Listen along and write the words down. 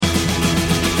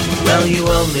Well, you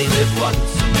only live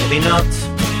once, maybe not.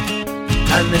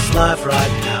 And this life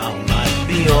right now might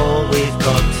be all we've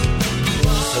got.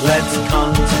 So let's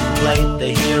contemplate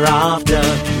the hereafter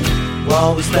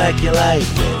while we speculate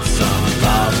with some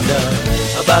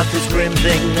laughter about this grim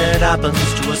thing that happens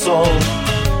to us all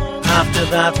after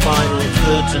that final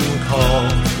curtain call.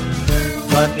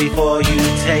 But before you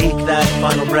take that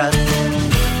final breath,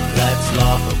 let's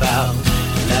laugh about.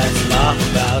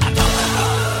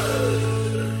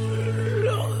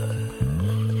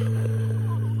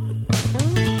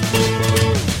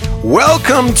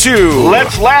 Welcome to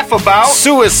Let's Laugh About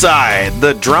Suicide,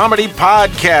 the dramedy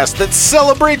podcast that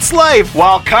celebrates life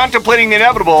while contemplating the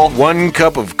inevitable. one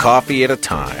cup of coffee at a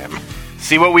time.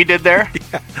 See what we did there?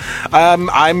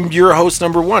 I'm your host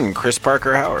number one, Chris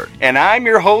Parker Howard. And I'm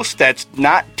your host that's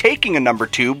not taking a number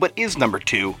two, but is number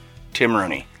two, Tim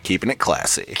Rooney. Keeping it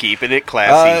classy. Keeping it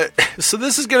classy. So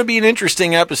this is going to be an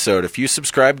interesting episode if you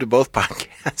subscribe to both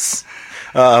podcasts.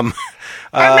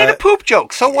 I made a poop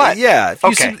joke, so what? Yeah,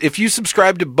 Okay. if you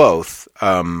subscribe to both,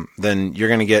 then you're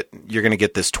gonna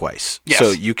get this twice. Yes.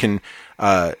 So you can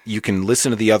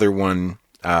listen to the other one,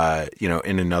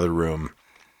 in another room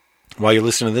while you're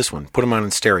listening to this one. Put them on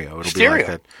in stereo. It'll be like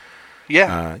that.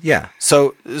 Yeah. Yeah.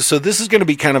 So this is going to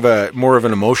be kind of a more of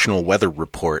an emotional weather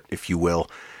report, if you will,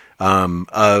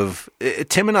 of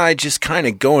Tim and I just kind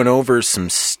of going over some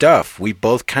stuff. We've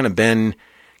both kind of been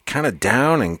kind of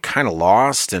down and kind of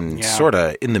lost and sort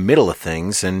of in the middle of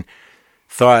things, and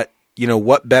thought,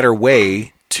 what better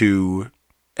way to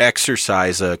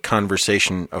exercise a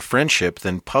conversation of friendship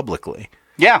than publicly?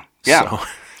 Yeah. So.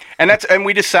 And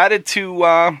we decided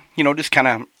to, just kind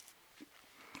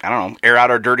of, air out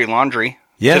our dirty laundry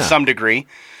to some degree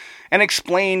and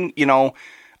explain,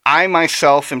 I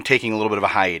myself am taking a little bit of a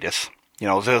hiatus,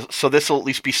 so this will at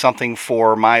least be something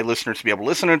for my listeners to be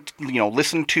able to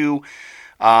listen to.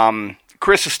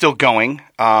 Chris is still going.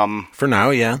 For now,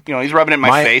 yeah. He's rubbing it in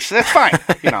my face. That's fine.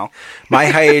 My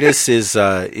hiatus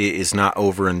is not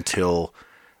over until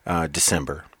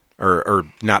December, or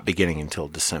not beginning until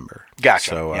December. Gotcha.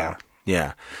 So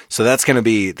yeah. So that's gonna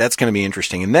be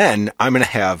interesting, and then I'm gonna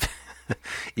have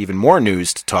even more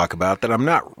news to talk about that I'm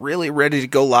not really ready to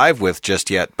go live with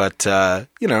just yet. But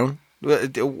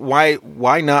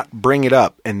why not bring it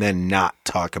up and then not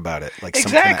talk about it like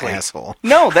some kind of asshole?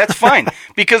 No, that's fine.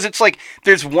 Because it's like,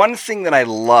 there's one thing that I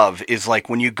love is like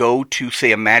when you go to,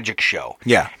 say, a magic show.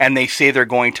 Yeah. And they say they're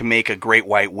going to make a great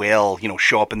white whale,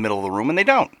 show up in the middle of the room, and they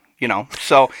don't,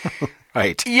 So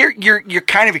right. You're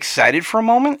kind of excited for a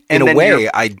moment. And in a then way,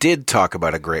 I did talk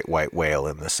about a great white whale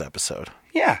in this episode.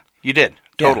 Yeah, you did.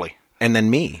 Totally. Yeah. And then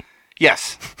me.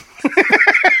 Yes.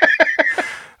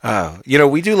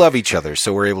 We do love each other,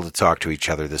 so we're able to talk to each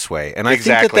other this way. And I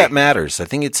think that matters. I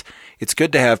think it's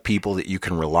good to have people that you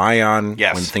can rely on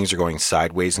when things are going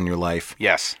sideways in your life.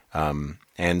 Yes.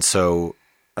 And so,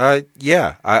 I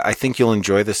think you'll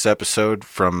enjoy this episode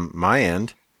from my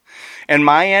end. And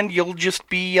my end, you'll just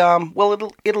be,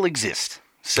 it'll exist.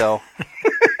 So,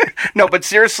 no, but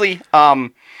seriously,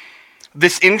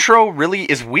 this intro really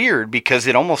is weird because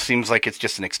it almost seems like it's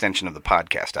just an extension of the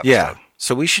podcast episode. Yeah.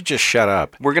 So we should just shut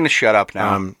up. We're going to shut up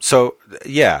now.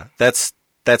 That's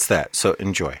that. So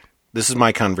enjoy. This is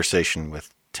my conversation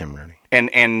with Tim Rooney.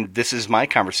 And this is my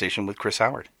conversation with Chris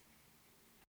Howard.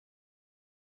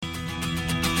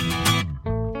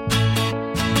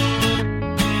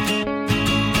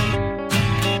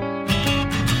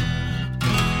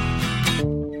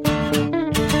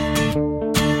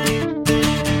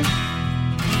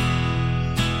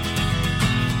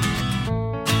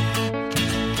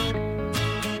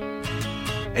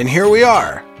 And here we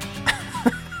are.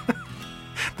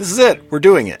 This is it. We're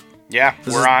doing it. Yeah,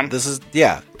 we're on. This is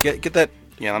get that.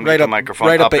 Yeah, let me right get the up, microphone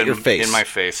right up in, at your face. In my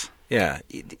face. Yeah,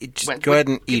 go ahead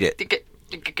and eat it.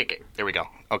 There we go.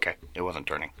 Okay, it wasn't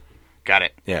turning. Got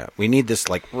it. Yeah, we need this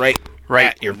like right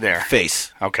at your there.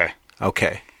 face. Okay.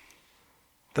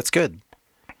 That's good.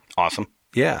 Awesome.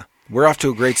 Yeah, we're off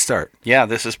to a great start. Yeah,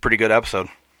 this is a pretty good episode.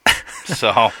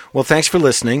 So, well, thanks for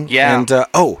listening. Yeah. And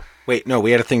wait, no, we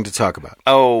had a thing to talk about.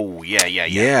 Oh, yeah.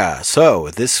 Yeah. So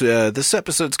this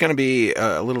episode's going to be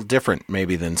a little different,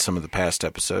 maybe, than some of the past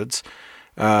episodes,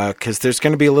 because there's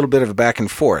going to be a little bit of a back and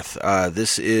forth.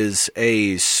 This is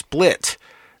a split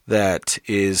that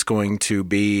is going to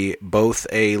be both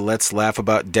a Let's Laugh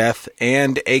About Death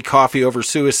and a Coffee Over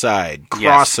Suicide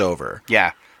crossover. Yes.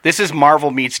 Yeah. This is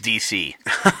Marvel meets DC.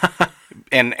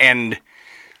 and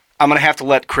I'm going to have to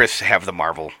let Chris have the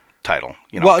Marvel title.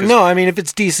 Well, no, I mean, if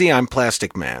it's DC, I'm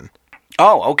Plastic Man.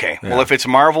 Oh, okay. Yeah. Well, if it's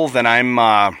Marvel, then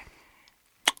I'm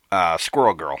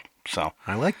Squirrel Girl. So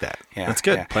I like that. Yeah, That's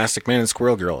good. yeah. Plastic Man and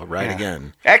Squirrel Girl, right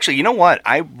again. Actually, you know what?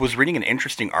 I was reading an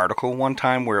interesting article one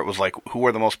time where it was like, who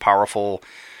are the most powerful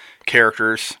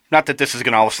characters? Not that this is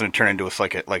going to all of a sudden turn into us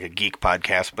like a geek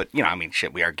podcast, but you know, I mean,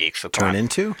 shit, we are geeks. So Turn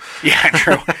into? Yeah,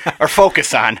 true. Or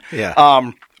focus on.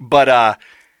 Yeah. But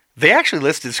they actually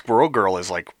listed Squirrel Girl as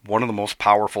like one of the most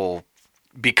powerful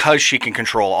because she can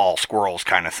control all squirrels,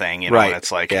 kind of thing. You know, Right. and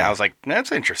it's like Yeah. I was like,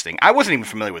 that's interesting. I wasn't even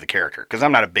familiar with the character because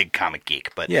I'm not a big comic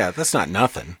geek, but Yeah, that's not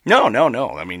nothing. no.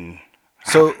 I mean,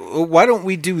 So why don't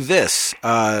we do this?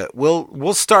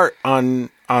 We'll start on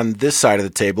this side of the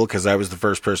table because I was the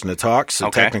first person to talk. So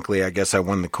Okay. technically, I guess I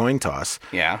won the coin toss.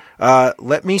 yeah,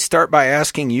 Let me start by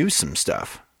asking you some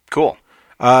stuff. cool.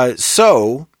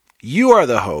 So you are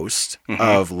the host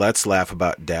of Let's Laugh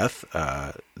About Death,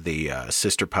 the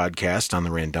sister podcast on the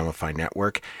Randomify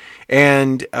Network,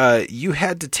 and you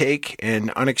had to take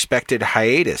an unexpected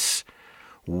hiatus.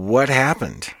 What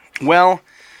happened? Well,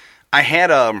 I had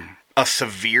a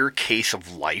severe case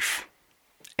of life,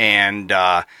 and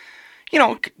you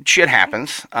know, shit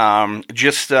happens.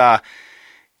 Just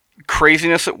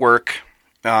craziness at work.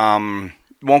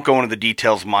 Won't go into the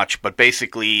details much, but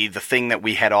basically the thing that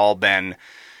we had all been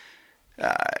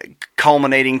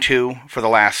culminating to for the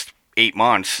last 9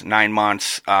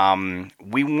 months,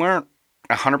 we weren't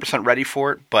 100% ready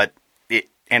for it, but it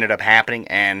ended up happening,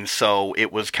 and so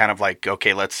it was kind of like,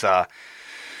 okay, let's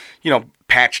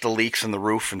patch the leaks in the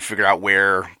roof and figure out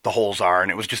where the holes are, and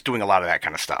it was just doing a lot of that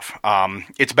kind of stuff.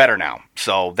 It's better now,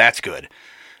 so that's good.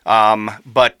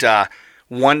 But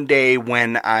one day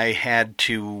when I had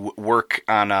to work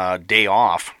on a day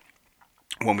off,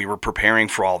 when we were preparing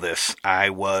for all this,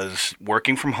 I was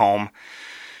working from home,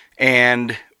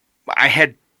 and I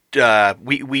had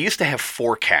we used to have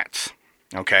 4 cats,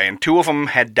 okay, and 2 of them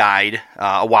had died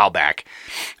a while back,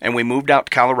 and we moved out to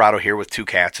Colorado here with 2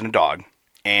 cats and a dog,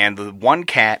 and the one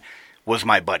cat was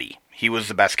my buddy. He was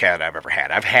the best cat I've ever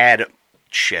had. I've had,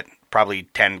 probably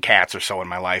 10 cats or so in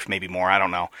my life, maybe more, I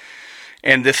don't know.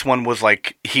 And this one was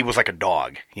like, he was like a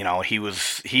dog, you know, he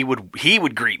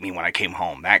would greet me when I came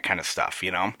home, that kind of stuff, you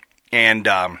know, and,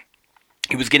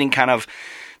 he was getting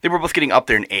they were both getting up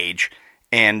there in age,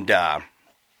 and,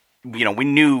 you know, we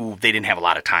knew they didn't have a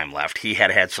lot of time left. He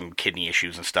had some kidney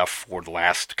issues and stuff for the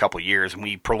last couple of years, and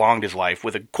we prolonged his life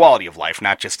with a quality of life,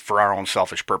 not just for our own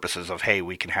selfish purposes of, hey,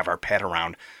 we can have our pet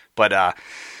around, but,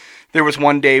 there was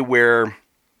one day where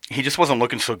he just wasn't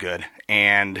looking so good,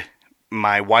 and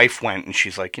my wife went and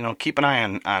she's like, you know, keep an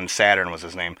eye on Saturn was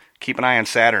his name. Keep an eye on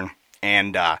Saturn.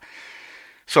 And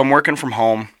so I'm working from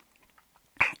home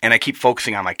and I keep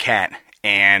focusing on my cat.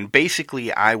 And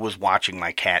basically I was watching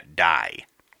my cat die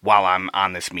while I'm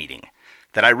on this meeting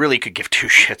that I really could give 2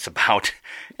 shits about.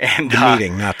 And The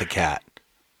meeting, not the cat.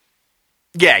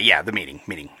 Yeah, the meeting. The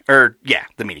meeting. Yeah,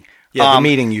 the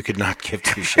meeting you could not give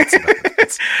 2 shits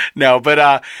about. No,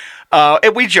 but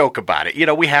and we joke about it. You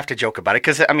know, we have to joke about it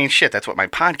because, I mean, shit, that's what my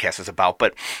podcast is about.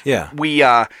 But Yeah. we,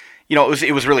 you know,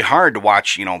 it was really hard to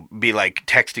watch, you know, be like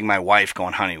texting my wife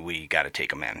going, honey, we got to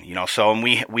take him in, you know. So, and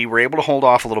we were able to hold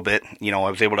off a little bit. You know,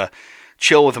 I was able to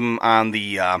chill with him on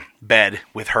the bed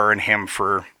with her and him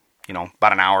for, you know,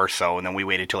 about an hour or so. And then we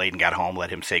waited till Aiden got home, let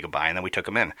him say goodbye, and then we took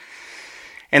him in.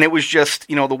 And it was just,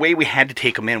 you know, the way we had to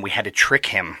take him in, we had to trick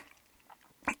him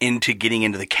into getting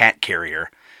into the cat carrier,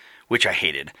 which I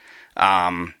hated.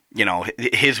 You know,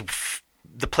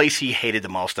 the place he hated the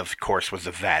most, of course, was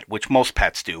the vet, which most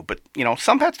pets do, but, you know,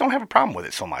 some pets don't have a problem with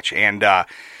it so much. And,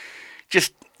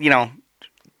 just, you know,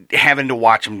 having to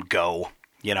watch him go,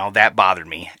 you know, that bothered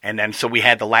me. And then, so we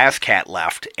had the last cat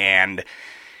left, and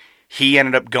he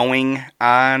ended up going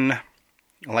on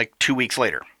like 2 weeks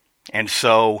later. And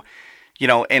so, you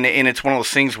know, and it's one of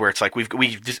those things where it's like,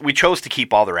 we chose to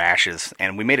keep all their ashes,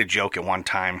 and we made a joke at one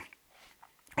time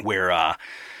where,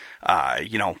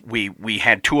 you know, we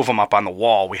had 2 of them up on the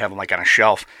wall. We have them like on a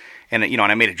shelf, and, you know,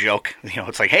 and I made a joke, you know,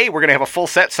 it's like, hey, we're going to have a full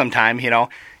set sometime, you know,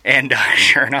 and,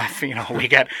 sure enough, you know, we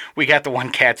got the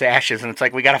one cat's ashes, and it's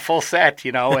like, we got a full set,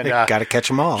 you know, and, got to catch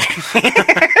them all.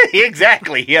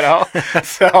 exactly, you know,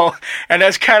 so, and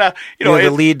that's kind of, you know,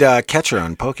 the lead catcher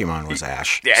on Pokemon was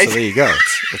Ash. So there you go.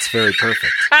 It's very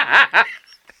perfect.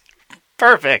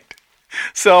 Perfect.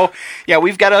 So, yeah,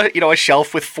 we've got a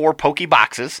shelf with 4 Poke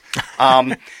boxes.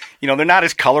 You know, they're not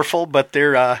as colorful, but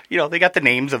they're, you know, they got the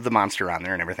names of the monster on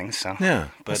there and everything. So Yeah,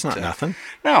 but, that's not nothing.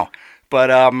 No, but,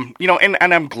 you know,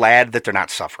 and I'm glad that they're not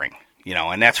suffering, you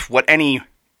know, and that's what any...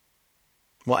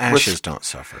 Well, ashes don't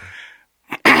suffer.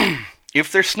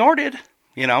 If they're snorted,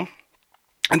 you know,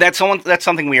 and that's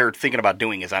something we are thinking about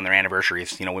doing is on their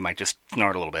anniversaries, you know, we might just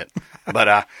snort a little bit.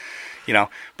 But,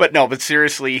 But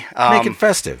seriously, make it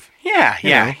festive. Yeah.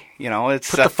 It's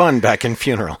put the fun back in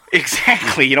funeral.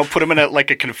 Exactly. Put them in a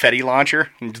confetti launcher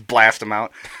and just blast them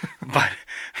out. But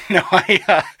no,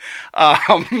 I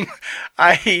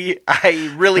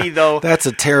really though. That's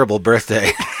a terrible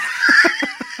birthday.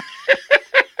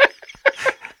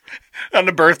 On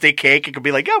the birthday cake, it could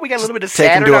be like, oh, we got a little bit of take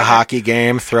Saturn. Take him to a hockey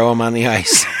game, throw him on the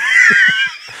ice.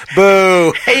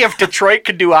 Boo! Hey, if Detroit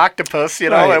could do octopus,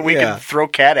 right, we could throw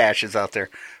cat ashes out there.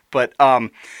 But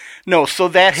no, so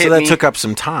that hit me. So that took up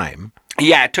some time.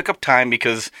 Yeah, it took up time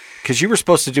because you were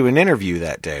supposed to do an interview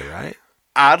that day, right?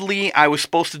 Oddly, I was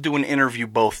supposed to do an interview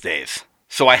both days.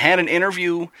 So I had an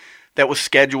interview that was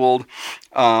scheduled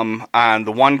on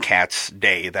the One Cats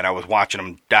day that I was watching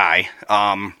them die.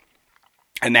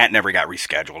 And that never got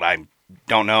rescheduled. I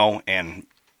don't know, and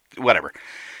whatever.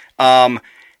 And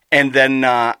then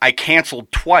I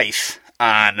canceled twice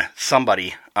on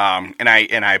somebody, and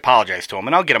I apologize to him,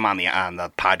 and I'll get him on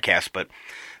the podcast. But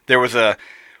there was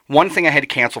one thing I had to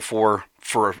cancel for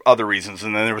other reasons,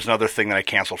 and then there was another thing that I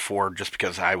canceled for just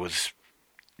because I was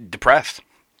depressed.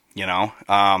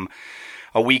 A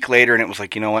week later, and it was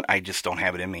like, you know what? I just don't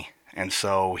have it in me, and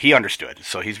so he understood.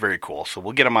 So he's very cool. So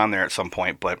we'll get him on there at some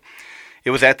point, but. It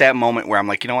was at that moment where I'm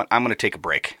like, you know what, I'm going to take a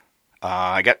break.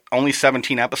 I got only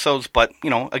 17 episodes, but,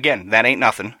 again, that ain't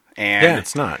nothing. And yeah,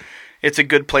 it's not. It's a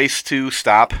good place to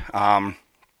stop.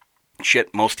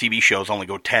 Most TV shows only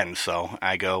go 10, so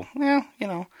I go,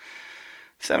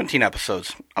 17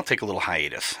 episodes. I'll take a little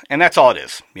hiatus. And that's all it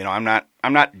is. I'm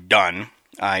not done.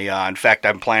 In fact,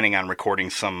 I'm planning on recording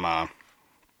some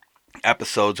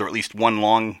episodes, or at least one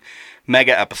long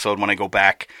mega episode when I go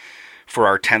back for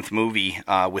our 10th movie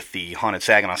with the Haunted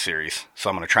Saginaw series. So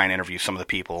I'm going to try and interview some of the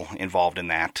people involved in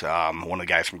that. One of the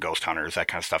guys from Ghost Hunters, that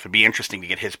kind of stuff. It'd be interesting to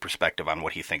get his perspective on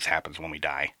what he thinks happens when we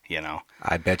die,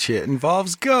 I bet you it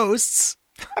involves ghosts.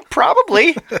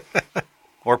 Probably.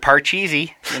 Or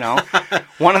Parcheesi,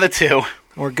 one of the two.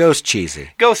 Or Ghost Cheesy.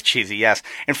 Ghost Cheesy, yes.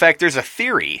 In fact, there's a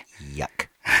theory. Yuck.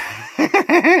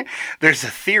 There's a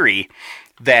theory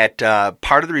that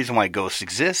part of the reason why ghosts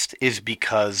exist is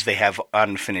because they have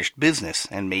unfinished business,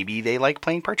 and maybe they like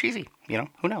playing Parcheesi.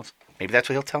 Who knows? Maybe that's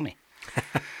what he'll tell me.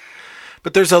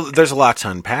 But there's a lot to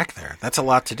unpack there. That's a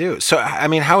lot to do. So, I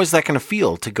mean, how is that going to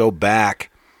feel to go back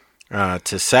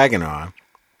to Saginaw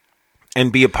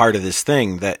and be a part of this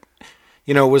thing that,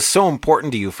 was so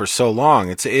important to you for so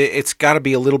long? It's got to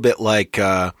be a little bit like...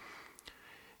 the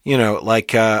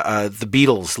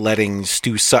Beatles letting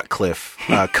Stu Sutcliffe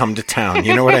come to town.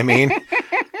 You know what I mean? Look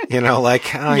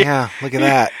at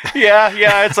that.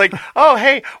 Yeah. It's like, oh,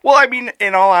 hey. Well, I mean,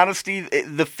 in all honesty,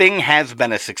 the thing has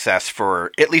been a success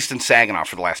for, at least in Saginaw,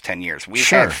 for the last 10 years. We've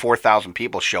had 4,000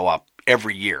 people show up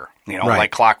every year, right.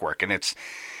 like clockwork. And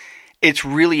it's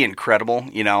really incredible,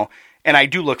 And I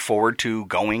do look forward to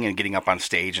going and getting up on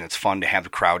stage, and it's fun to have the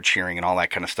crowd cheering and all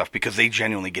that kind of stuff because they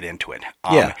genuinely get into it.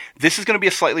 This is going to be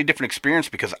a slightly different experience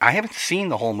because I haven't seen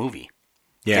the whole movie.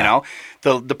 Yeah.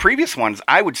 The previous ones,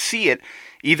 I would see it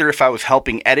either if I was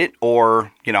helping edit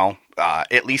or,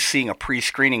 at least seeing a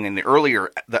pre-screening in the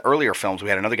earlier films. We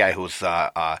had another guy who was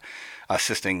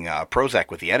assisting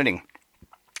Prozac with the editing,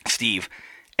 Steve.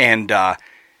 And,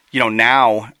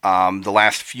 now the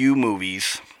last few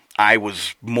movies... I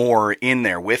was more in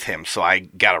there with him, so I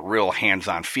got a real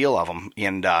hands-on feel of him.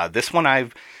 And this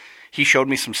one, he showed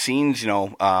me some scenes,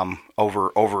 over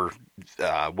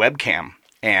webcam,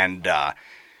 and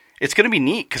it's going to be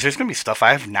neat because there's going to be stuff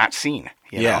I have not seen.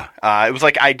 You know? It was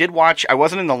like I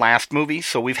wasn't in the last movie,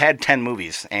 so we've had 10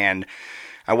 movies, and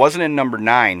I wasn't in number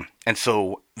 9, and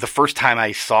so the first time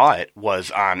I saw it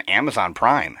was on Amazon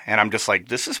Prime, and I'm just like,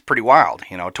 this is pretty wild,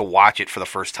 to watch it for the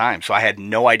first time. So I had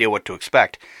no idea what to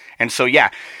expect. And so, yeah,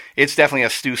 it's definitely a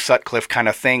Stu Sutcliffe kind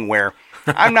of thing where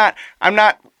I'm not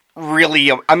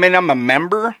really, I'm a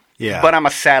member, but I'm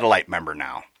a satellite member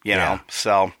now, you know?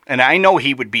 So, and I know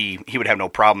he would have no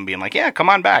problem being like, yeah, come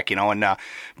on back, and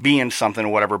being something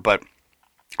or whatever, but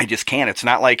I just can't. It's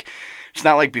not like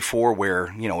before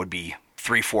where, it would be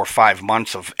 3, 4, 5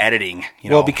 months of editing.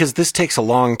 Well, because this takes a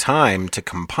long time to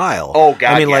compile. Oh,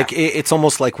 God, I mean, like, it's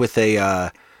almost like with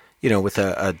a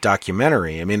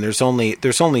documentary. I mean, there's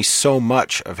only so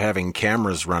much of having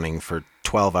cameras running for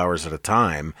 12 hours at a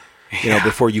time,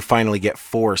 before you finally get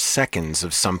 4 seconds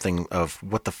of something of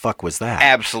what the fuck was that?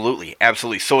 Absolutely.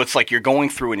 So it's like you're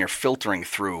going through and you're filtering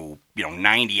through,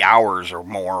 90 hours or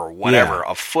more or whatever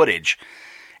of footage.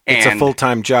 It's a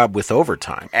full-time job with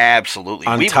overtime. Absolutely.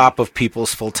 On top of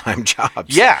people's full-time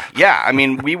jobs. Yeah. I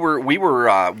mean, we were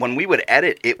when we would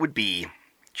edit, it would be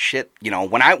shit.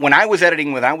 When I was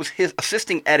editing, when I was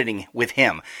assisting editing with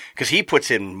him, because he puts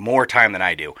in more time than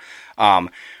I do.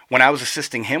 When I was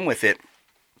assisting him with it,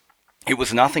 it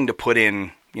was nothing to put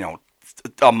in,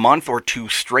 a month or two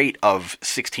straight of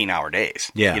 16-hour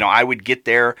days. Yeah. I would get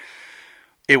there.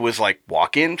 It was like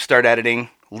walk in, start editing,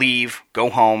 leave, go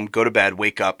home, go to bed,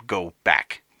 wake up, go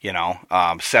back.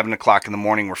 7 o'clock in the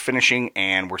morning we're finishing,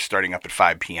 and we're starting up at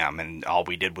 5 p.m. And all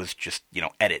we did was just,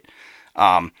 edit.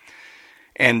 But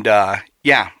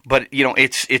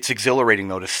it's exhilarating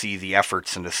though to see the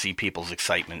efforts and to see people's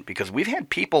excitement, because we've had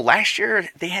people last year.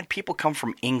 They had people come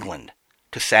from England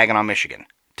to Saginaw, Michigan,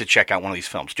 to check out one of these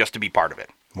films just to be part of it.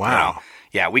 Wow.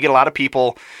 Yeah, we get a lot of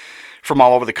people from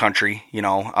all over the country.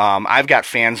 I've got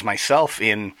fans myself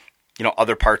in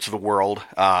other parts of the world,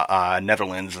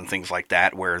 Netherlands and things like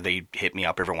that, where they hit me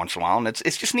up every once in a while, and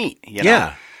it's just neat.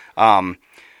 Yeah.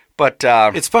 But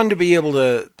it's fun to be able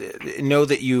to know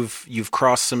that you've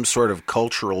crossed some sort of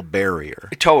cultural barrier.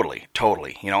 Totally.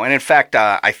 And in fact,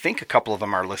 I think a couple of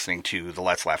them are listening to the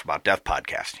Let's Laugh About Death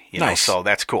podcast. Nice. So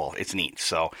that's cool. It's neat.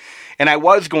 So, and I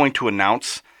was going to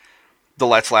announce the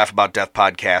Let's Laugh About Death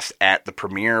podcast at the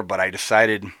premiere, but I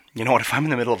decided, you know what, if I'm in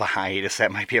the middle of a hiatus,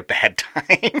 that might be a bad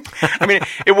time. I mean,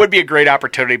 it would be a great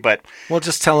opportunity, but... Well,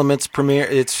 just tell them it's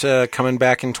coming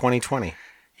back in 2020.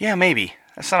 Yeah, maybe.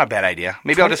 That's not a bad idea.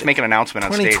 Maybe I'll just make an announcement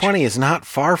on stage. 2020 is not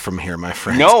far from here, my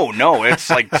friend. No, it's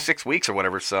like 6 weeks or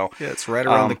whatever. So yeah, it's right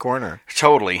around the corner.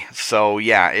 Totally. So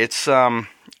yeah, it's something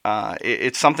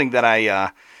that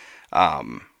I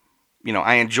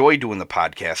enjoy doing the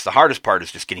podcast. The hardest part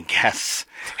is just getting guests,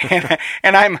 and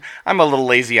I'm a little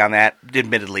lazy on that,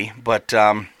 admittedly. But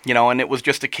and it was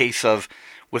just a case of,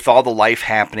 with all the life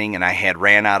happening, and I had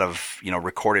ran out of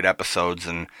recorded episodes,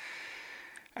 and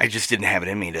I just didn't have it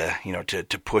in me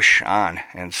to push on.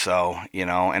 And so,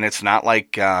 and it's not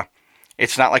like I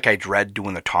dread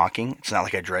doing the talking. It's not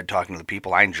like I dread talking to the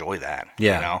people. I enjoy that.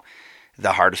 Yeah.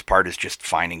 The hardest part is just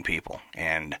finding people.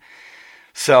 And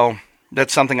so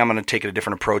that's something I'm going to take a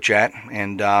different approach at.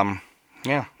 And,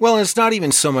 yeah. Well, it's not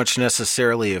even so much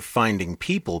necessarily of finding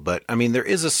people, but I mean, there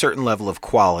is a certain level of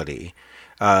quality.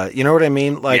 You know what I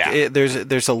mean? Like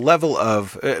there's a level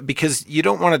of, because you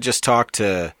don't want to just talk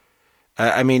to,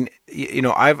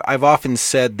 I've often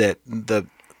said that the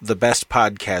best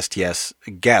podcast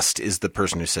guest is the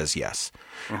person who says yes.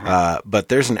 Mm-hmm. But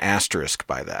there's an asterisk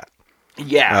by that.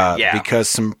 Yeah. Because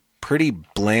some pretty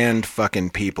bland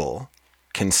fucking people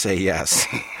can say yes.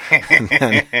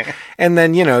 and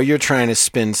then, you're trying to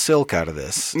spin silk out of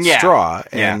this straw.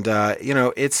 And,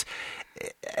 it's,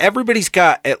 everybody's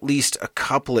got at least a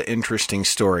couple of interesting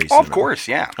stories. Oh, of course.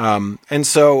 Yeah. And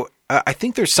so, I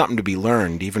think there's something to be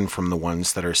learned, even from the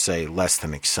ones that are, say, less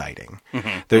than exciting.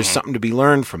 Mm-hmm. There's something to be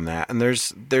learned from that, and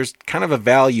there's kind of a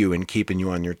value in keeping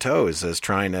you on your toes as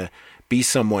trying to be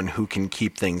someone who can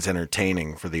keep things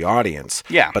entertaining for the audience.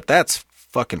 Yeah, but that's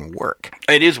fucking work.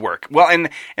 It is work. Well, and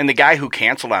the guy who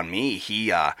canceled on me,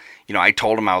 he, I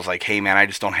told him, I was like, hey man, I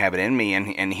just don't have it in me,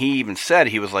 and he even said,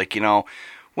 he was like,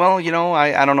 well,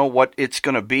 I don't know what it's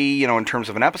going to be, in terms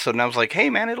of an episode. And I was like, hey,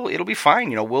 man, it'll be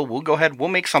fine. We'll go ahead. We'll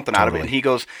make something out of it. And he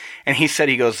goes, and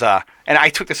I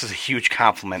took this as a huge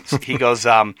compliment. He goes,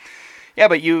 yeah,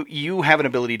 but you have an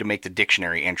ability to make the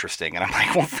dictionary interesting. And I'm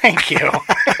like, well, thank you.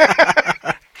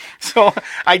 So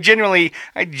I genuinely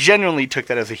took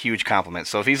that as a huge compliment.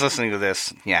 So if he's listening to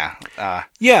this, yeah.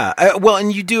 Well,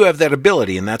 and you do have that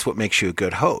ability, and that's what makes you a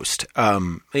good host.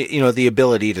 The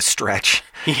ability to stretch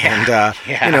and,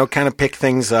 kind of pick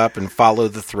things up and follow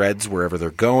the threads wherever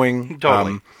they're going.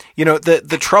 Totally.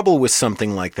 The trouble with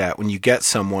something like that, when you get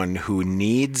someone who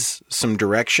needs some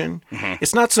direction,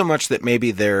 it's not so much that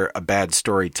maybe they're a bad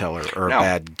storyteller or a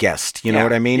bad guest. You know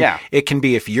what I mean? Yeah. It can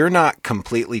be, if you're not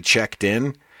completely checked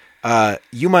in,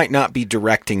 you might not be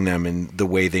directing them in the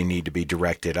way they need to be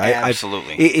directed.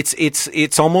 Absolutely.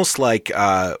 It's almost like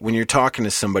when you're talking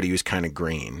to somebody who's kind of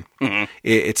green. Mm-hmm.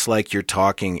 It's like you're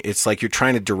trying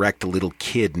to direct a little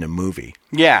kid in a movie.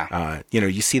 Yeah.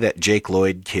 You see that Jake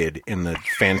Lloyd kid in the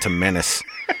Phantom Menace.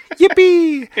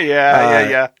 Yippee!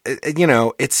 Yeah.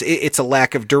 It's a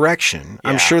lack of direction. Yeah.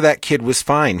 I'm sure that kid was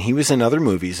fine. He was in other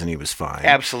movies and he was fine.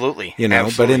 Absolutely.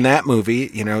 But in that movie,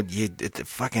 don't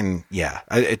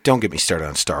get me started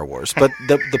on Star Wars. But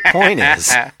the point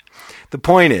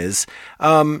is,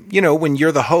 when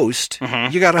you're the host,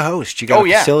 you got to host. You got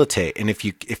to facilitate. And if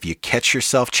you catch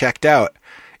yourself checked out,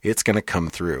 it's going to come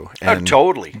through. And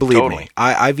totally. Believe me,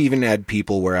 I've even had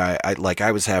people where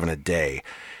I was having a day,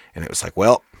 and it was like,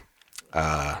 well,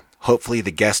 hopefully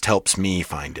the guest helps me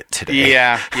find it today.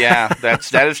 Yeah,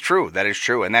 that is true. That is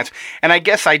true, and I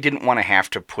guess I didn't want to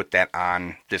have to put that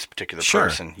on this particular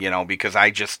person, because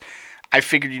I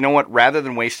figured, you know what, rather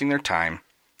than wasting their time,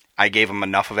 I gave them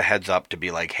enough of a heads up to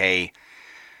be like, hey,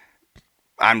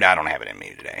 I don't have it in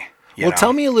me today. Well,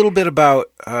 tell me a little bit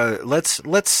about,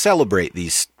 let's celebrate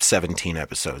these 17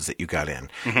 episodes that you got in.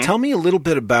 Mm-hmm. Tell me a little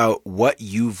bit about what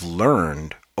you've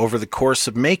learned over the course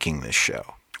of making this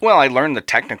show. Well, I learned the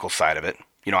technical side of it.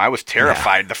 I was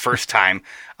terrified the first time.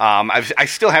 I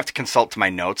still have to consult to my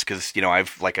notes because,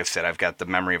 like I said, I've got the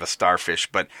memory of a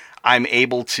starfish, but I'm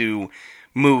able to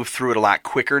move through it a lot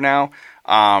quicker now.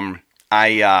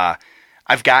 I've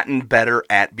gotten better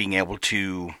at being able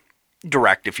to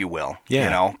direct, if you will.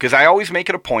 Yeah. Because I always make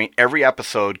it a point. Every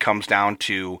episode comes down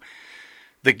to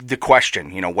the question,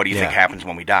 what do you think happens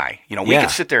when we die? We can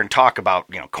sit there and talk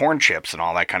about, corn chips and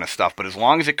all that kind of stuff, but as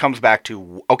long as it comes back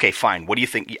to, okay, fine, what do you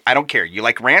think? I don't care. You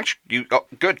like ranch?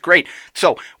 Good, great.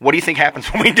 So what do you think happens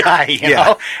when we die? You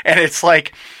know? And it's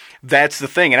like, that's the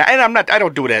thing. And I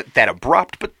don't do it that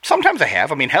abrupt, but sometimes I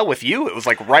have. I mean, hell, with you, it was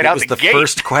like right out the gate. It was the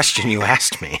first question you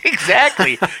asked me.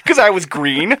 Exactly. Because I was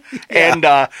green. And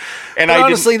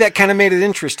honestly, that kind of made it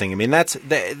interesting. I mean,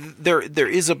 there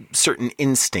is a certain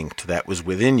instinct that was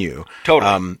within you.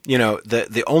 Totally.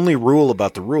 The only rule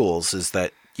about the rules is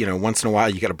that, once in a while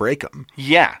you got to break them.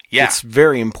 Yeah. It's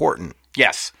very important.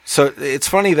 Yes. So it's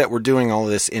funny that we're doing all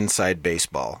this inside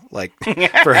baseball, like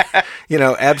for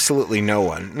absolutely no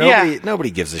one.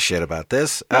 Nobody gives a shit about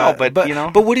this. No, but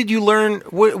what did you learn?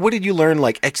 What did you learn,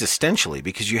 like, existentially?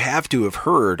 Because you have to have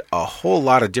heard a whole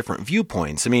lot of different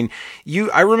viewpoints. I mean,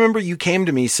 I remember you came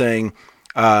to me saying,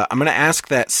 "I'm going to ask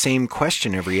that same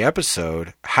question every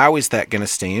episode. How is that going to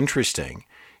stay interesting?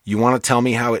 You want to tell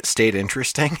me how it stayed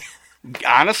interesting?"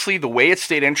 Honestly, the way it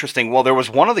stayed interesting. Well, there was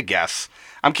one of the guests.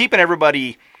 I'm keeping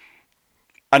everybody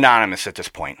anonymous at this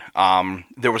point.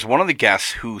 There was one of the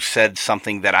guests who said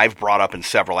something that I've brought up in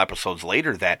several episodes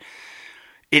later that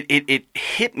it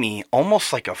hit me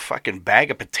almost like a fucking bag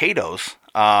of potatoes.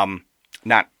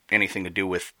 Not anything to do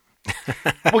with...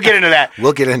 We'll get into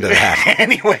that.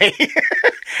 Anyway,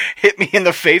 hit me in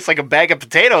the face like a bag of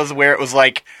potatoes where it was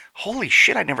like, holy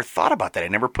shit, I never thought about that. I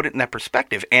never put it in that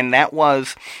perspective. And that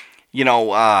was,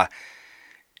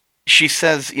 she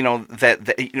says,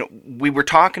 that we were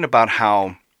talking about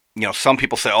how, some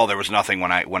people say, oh, there was nothing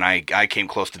when I came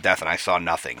close to death and I saw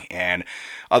nothing. And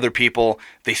other people,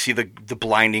 they see the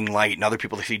blinding light, and other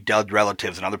people, they see dead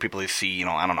relatives, and other people, they see,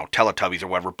 I don't know, Teletubbies or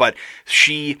whatever. But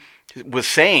she was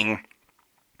saying,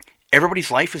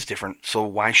 everybody's life is different, so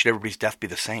why should everybody's death be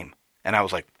the same? And I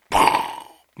was like,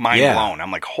 mind blown.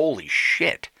 I'm like, holy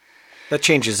shit. That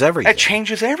changes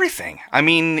everything. I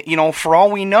mean, for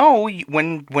all we know,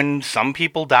 when some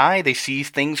people die, they see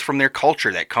things from their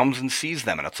culture that comes and sees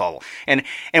them, and it's all. And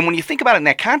when you think about it in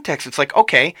that context, it's like,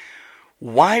 okay,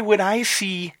 why would I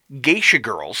see geisha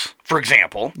girls, for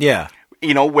example? Yeah.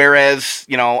 Whereas,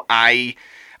 I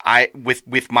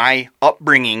with my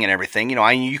upbringing and everything,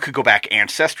 you could go back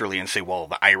ancestrally and say, well,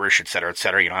 the Irish, et cetera,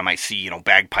 I might see,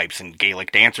 bagpipes and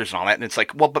Gaelic dancers and all that, and it's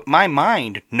like, well, but my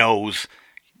mind knows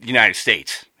United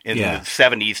States in the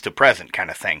 70s to present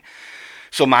kind of thing.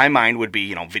 So my mind would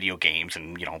be, video games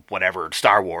and, whatever,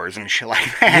 Star Wars and shit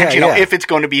like that, if it's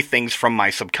going to be things from my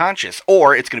subconscious,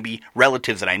 or it's going to be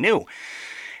relatives that I knew.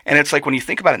 And it's like, when you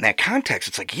think about it in that context,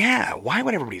 it's like, yeah, why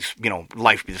would everybody's,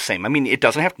 life be the same? I mean, it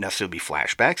doesn't have to necessarily be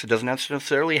flashbacks. It doesn't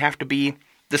necessarily have to be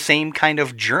the same kind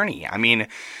of journey. I mean,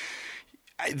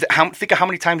 think of how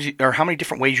many times or how many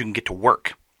different ways you can get to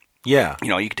work. Yeah. You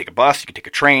can take a bus, you can take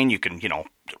a train, you can,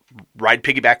 ride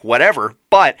piggyback, whatever.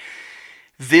 But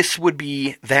this would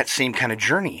be that same kind of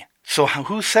journey. So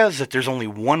who says that there's only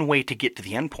one way to get to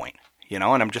the end point? And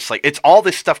I'm just like, it's all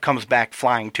this stuff comes back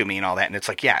flying to me and all that. And it's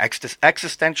like, yeah,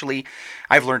 existentially,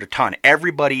 I've learned a ton.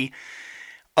 Everybody,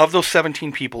 of those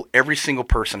 17 people, every single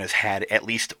person has had at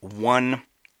least one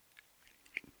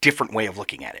different way of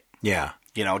looking at it. Yeah.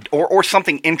 Or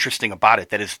something interesting about it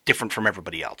that is different from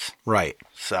everybody else. Right.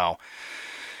 So,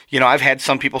 I've had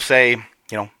some people say,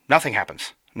 nothing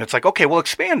happens. And it's like, okay, well,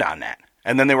 expand on that.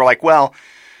 And then they were like, well,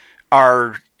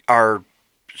 our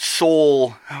soul,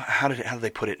 how did they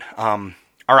put it? Our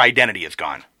identity is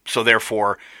gone. So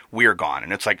therefore, we're gone.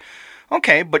 And it's like,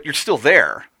 okay, but you're still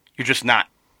there. You're just not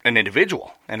an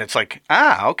individual. And it's like,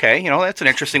 okay, that's an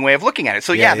interesting way of looking at it.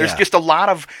 So there's just a lot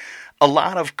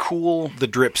of cool... The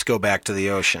drips go back to the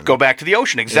ocean.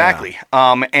 Exactly.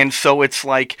 Yeah. And so it's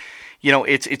like,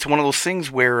 it's one of those things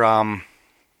where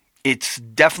it's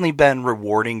definitely been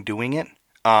rewarding doing it.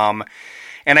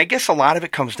 And I guess a lot of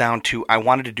it comes down to, I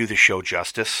wanted to do the show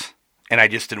justice, and I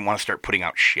just didn't want to start putting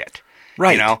out shit.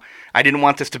 Right. I didn't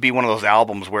want this to be one of those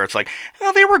albums where it's like,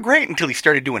 oh, they were great until he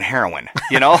started doing heroin,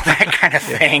 that kind of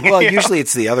thing. Well, usually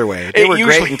it's the other way. They were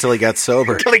great until he got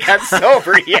sober.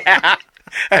 Yeah.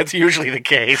 That's usually the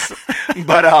case.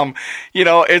 But,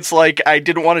 it's like I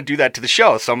didn't want to do that to the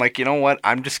show. So I'm like, you know what?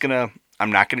 I'm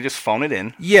not going to just phone it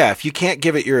in. Yeah, if you can't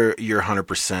give it your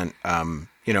 100%,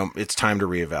 it's time to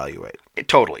reevaluate.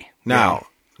 Totally. Now,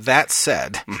 that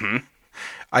said,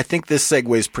 I think this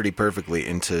segues pretty perfectly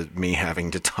into me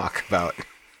having to talk about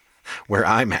where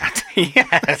I'm at.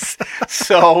 Yes.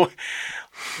 So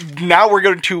now we're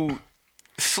going to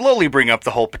slowly bring up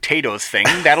the whole potatoes thing.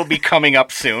 That'll be coming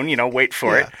up soon. Wait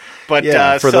for it. But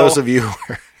for those of you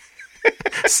who are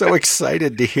so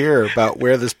excited to hear about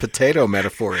where this potato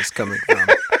metaphor is coming from.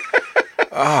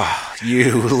 Oh,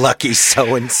 you lucky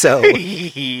so-and-so.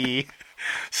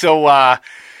 So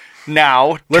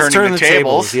now, let's turn the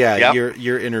tables. Yeah, yep.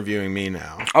 You're interviewing me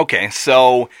now. Okay,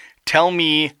 so tell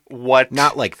me what...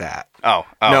 Not like that. Oh.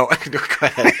 No, go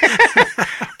ahead.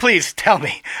 Please, tell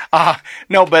me.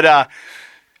 No, but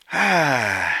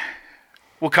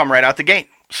we'll come right out the gate.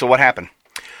 So what happened?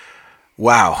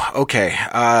 Wow. Okay.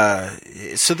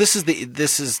 So this is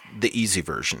the easy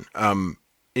version.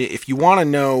 If you want to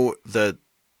know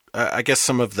I guess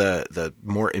some of the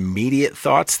more immediate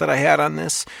thoughts that I had on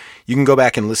this, you can go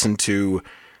back and listen to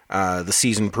the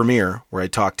season premiere where I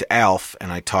talked to Alf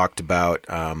and I talked about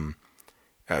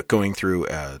going through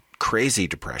a crazy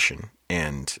depression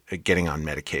and getting on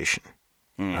medication.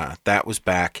 That was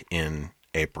back in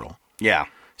April. Yeah.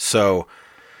 So,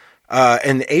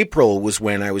 and April was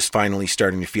when I was finally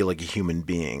starting to feel like a human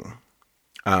being.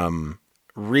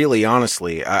 Really,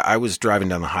 honestly, I was driving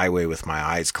down the highway with my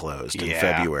eyes closed in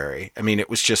February. I mean, it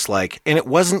was just like, and it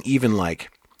wasn't even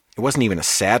a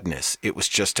sadness. It was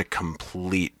just a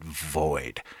complete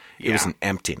void. It was an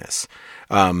emptiness.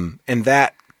 And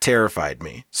that terrified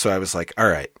me. So I was like, all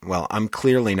right, well, I'm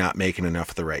clearly not making enough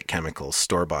of the right chemicals.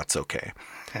 Store-bought's okay.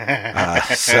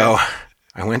 So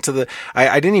I went to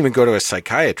I didn't even go to a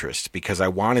psychiatrist because I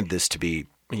wanted this to be,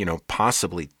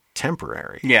 possibly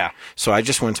temporary. Yeah. So I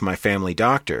just went to my family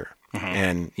doctor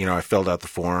and, I filled out the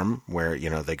form where,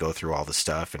 they go through all the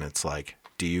stuff and it's like,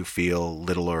 do you feel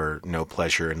little or no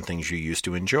pleasure in things you used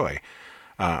to enjoy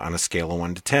on a scale of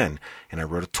 1 to 10? And I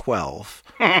wrote a 12.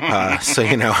 So,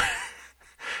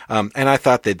 and I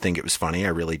thought they'd think it was funny. I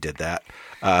really did that.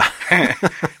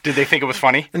 Did they think it was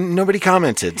funny? And nobody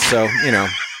commented. So,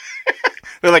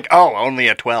 They're like, oh, only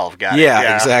a 12 guy.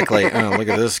 Yeah, exactly. Oh, look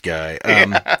at this guy.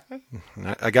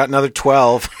 I got another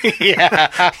 12.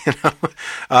 Yeah.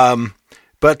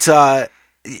 But I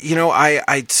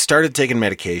started taking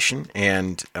medication,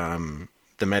 and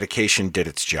the medication did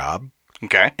its job.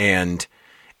 Okay. And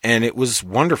it was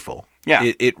wonderful. Yeah.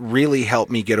 It really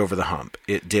helped me get over the hump.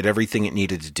 It did everything it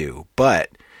needed to do. But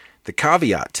the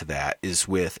caveat to that is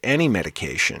with any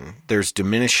medication, there's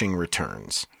diminishing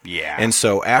returns. Yeah. And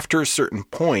so after a certain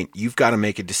point, you've got to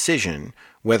make a decision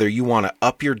whether you want to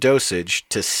up your dosage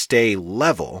to stay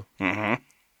level or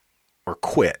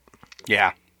quit.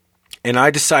 Yeah. And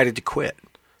I decided to quit.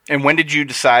 And when did you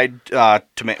decide to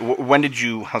make? When did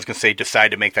you? I was going to say decide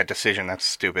to make that decision. That's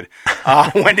stupid.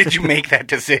 When did you make that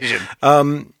decision?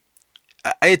 For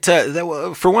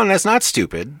one, that's not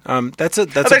stupid. That's a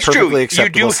perfectly true.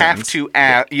 acceptable You do sentence. you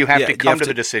have to come to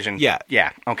the decision. Yeah.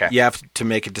 Yeah. Okay. You have to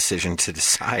make a decision to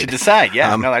decide. To decide.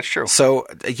 Yeah. No, that's true. So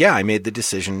yeah, I made the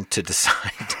decision to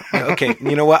decide. Okay.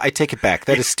 You know what? I take it back.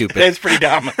 That is stupid. That's pretty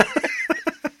dumb.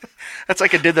 That's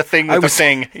like I did the thing with the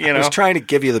thing. I was trying to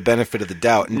give you the benefit of the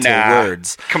doubt into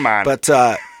words. Come on. But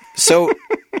so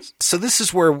this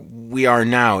is where we are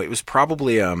now. It was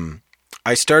probably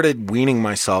I started weaning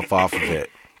myself off of it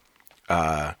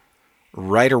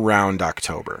right around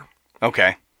October.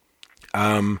 Okay.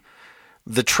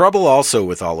 The trouble also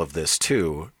with all of this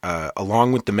too,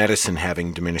 along with the medicine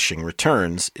having diminishing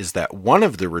returns, is that one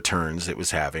of the returns it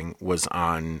was having was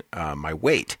on my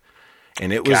weight.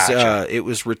 And it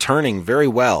was returning very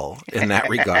well in that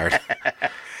regard.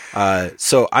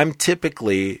 So I'm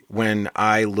typically, when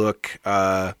I look,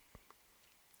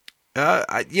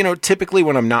 typically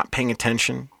when I'm not paying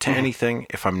attention to anything,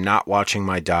 if I'm not watching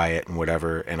my diet and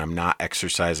whatever, and I'm not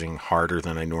exercising harder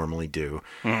than I normally do,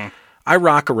 I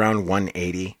rock around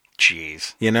 180.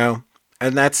 Jeez.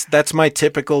 And that's my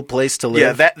typical place to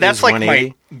live. Yeah, that's like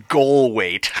my goal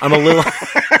weight. I'm a little...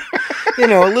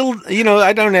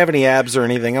 I don't have any abs or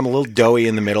anything. I'm a little doughy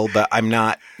in the middle, but I'm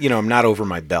not over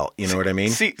my belt. You know what I mean?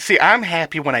 See, I'm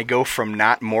happy when I go from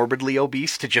not morbidly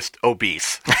obese to just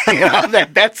obese.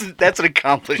 That's an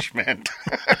accomplishment.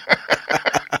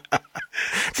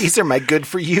 These are my good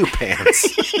for you pants.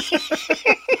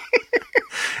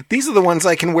 These are the ones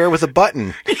I can wear with a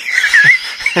button.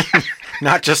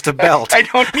 Not just a belt. I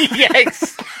don't need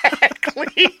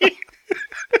exactly.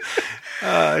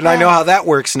 And I know how that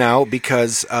works now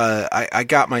because I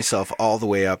got myself all the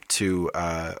way up to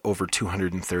over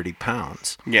 230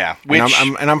 pounds. Yeah,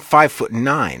 and I'm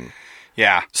 5'9".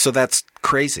 Yeah, so that's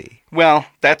crazy. Well,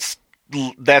 that's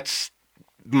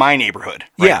my neighborhood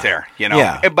right there. You know,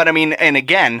 Yeah. But I mean, and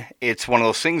again, it's one of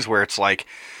those things where it's like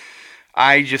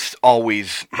I just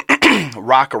always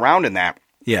rock around in that.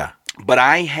 Yeah. But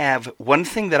I have one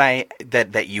thing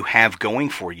that you have going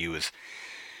for you is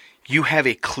you have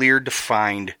a clear,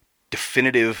 defined,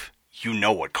 definitive. You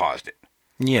know what caused it.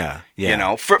 Yeah. You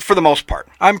know, for the most part.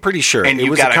 I'm pretty sure And it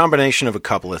was a combination of a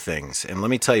couple of things, and let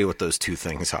me tell you what those two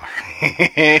things are.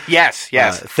 Yes.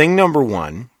 Thing number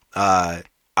one,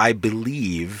 I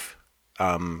believe,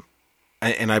 and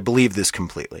I believe this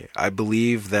completely. I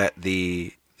believe that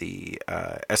the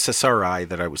SSRI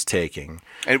that I was taking.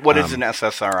 And what is an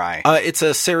SSRI? It's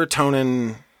a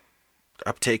serotonin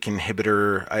uptake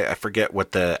inhibitor. I forget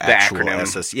what the actual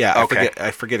acronym. Yeah, Okay. I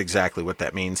forget exactly what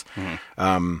that means.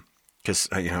 Because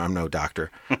I'm no doctor,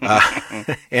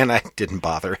 and I didn't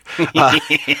bother.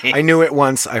 I knew it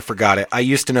once, I forgot it. I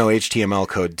used to know HTML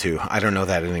code too. I don't know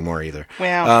that anymore either.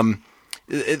 Well,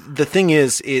 The thing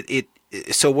is,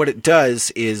 so what it does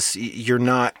is you're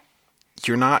not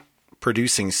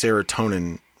producing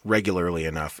serotonin regularly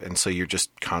enough, and so you're just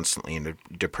constantly in a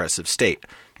depressive state.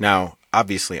 Now,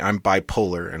 obviously, I'm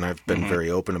bipolar, and I've been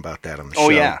very open about that on the show. Oh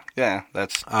yeah.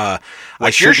 That's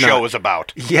what should your show not- is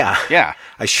about. Yeah.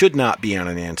 I should not be on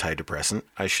an antidepressant.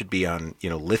 I should be on,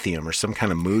 lithium or some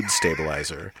kind of mood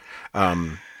stabilizer,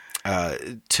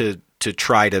 to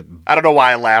try to I don't know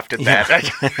why I laughed at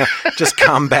that. just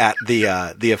combat the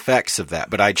effects of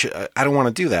that. But I don't want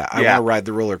to do that. I Yeah. want to ride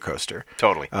the roller coaster.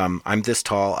 Totally. I'm this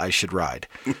tall. I should ride.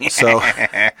 So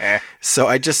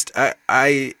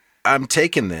I'm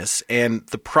taking this, and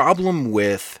the problem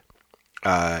with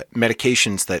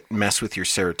medications that mess with your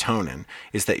serotonin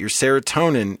is that your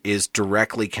serotonin is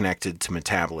directly connected to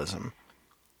metabolism.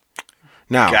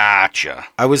 Now, Gotcha.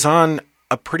 I was on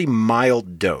a pretty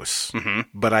mild dose,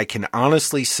 but I can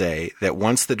honestly say that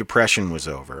once the depression was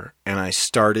over and I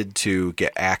started to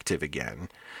get active again,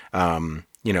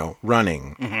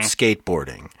 running,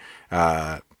 skateboarding,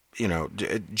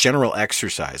 general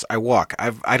exercise. I walk.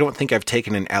 I don't think I've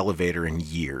taken an elevator in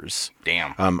years.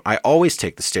 Damn. I always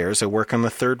take the stairs. I work on the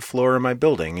third floor of my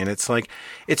building, and it's like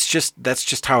that's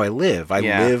just how I live. I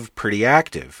live pretty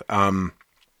active.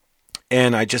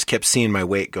 And I just kept seeing my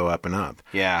weight go up and up.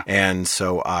 Yeah. And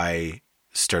so I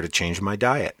started changing my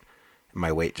diet.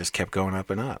 My weight just kept going up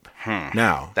and up.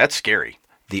 Now, That's scary.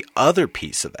 the other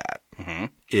piece of that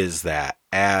is that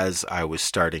as I was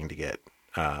starting to get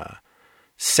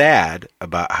sad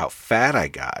about how fat I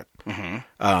got, and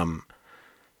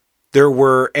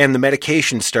the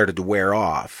medication started to wear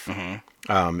off,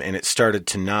 and it started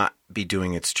to not be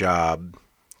doing its job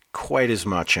quite as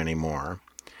much anymore.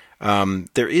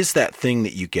 There is that thing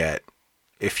that you get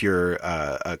if you're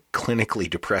a clinically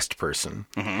depressed person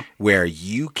where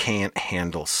you can't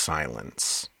handle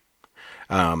silence.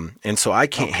 And so I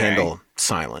can't handle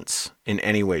silence in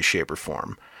any way, shape, or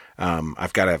form.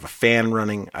 I've got to have a fan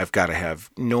running. I've got to have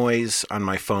noise on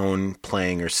my phone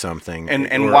playing or something.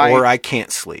 Or I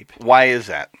can't sleep. Why is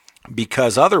that?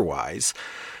 Because otherwise,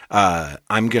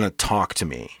 I'm going to talk to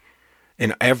me.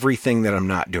 And everything that I'm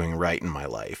not doing right in my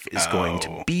life is going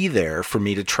to be there for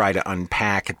me to try to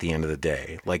unpack at the end of the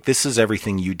day. Like, this is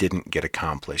everything you didn't get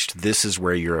accomplished. This is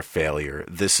where you're a failure.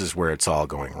 This is where it's all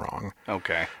going wrong.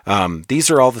 Okay.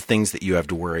 These are all the things that you have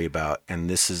to worry about, and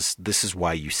this is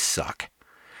why you suck.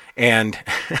 And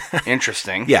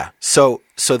Interesting. yeah, so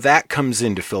that comes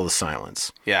in to fill the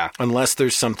silence. Yeah. Unless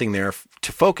there's something there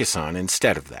to focus on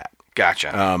instead of that.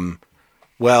 Gotcha.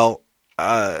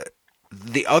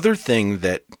 The other thing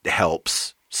that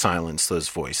helps silence those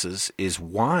voices is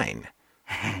wine.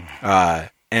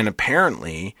 And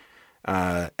apparently,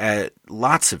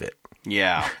 lots of it.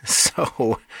 Yeah.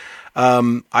 So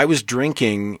I was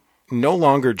drinking no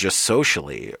longer just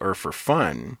socially or for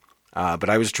fun, but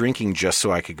I was drinking just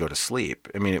so I could go to sleep.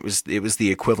 I mean, it was the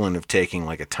equivalent of taking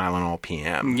like a Tylenol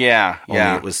PM. Yeah.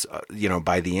 Only it was,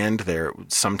 by the end there,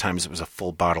 sometimes it was a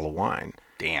full bottle of wine.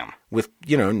 Damn. With,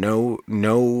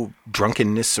 no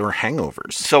drunkenness or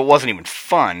hangovers. So it wasn't even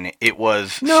fun. It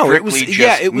was No, it was strictly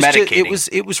it was medicating.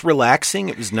 it was relaxing.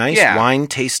 It was nice. Yeah. Wine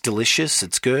tastes delicious.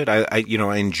 It's good. I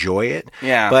enjoy it.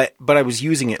 Yeah. But I was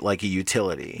using it like a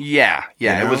utility. Yeah. You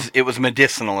know? It was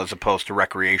medicinal as opposed to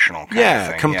recreational kind of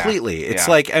thing. Completely. It's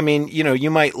Yeah. like,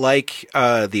 you might like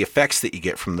the effects that you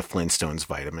get from the Flintstones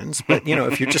vitamins, but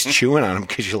if you're just chewing on them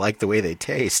because you like the way they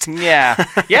taste. Yeah.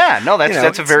 Yeah. No, that's a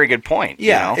it's- very good point.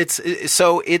 Yeah, you know?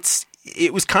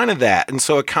 it was kind of that. And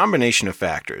so a combination of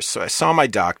factors. So I saw my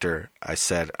doctor. I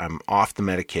said, I'm off the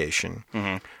medication.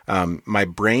 My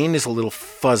brain is a little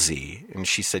fuzzy. And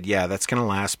she said, yeah, that's going to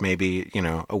last maybe,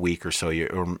 a week or so,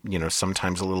 or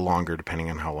sometimes a little longer,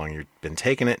 depending on how long you've been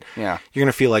taking it. Yeah. You're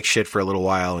going to feel like shit for a little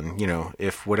while. And,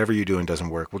 if whatever you're doing doesn't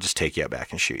work, we'll just take you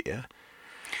back and shoot you.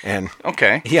 And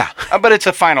okay, yeah, but it's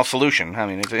a final solution. I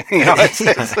mean, it's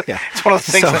it's one of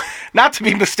those things. Not to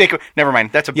be mistaken. Never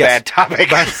mind. That's a bad topic.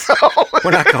 So.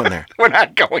 We're not going there. We're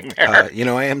not going there.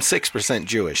 I am 6%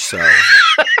 Jewish, so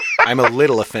I'm a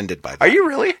little offended by that. Are you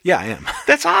really? Yeah, I am.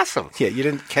 That's awesome. Yeah, you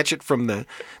didn't catch it from the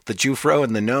Jufro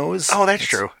and the nose. Oh, that's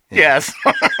true. Yeah. Yes,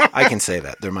 I can say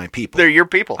that. They're my people. They're your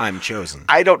people. I'm chosen.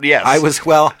 I don't. Yes, I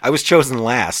was chosen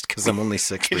last because I'm only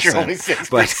 6%. You're only 6%.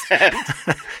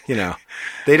 But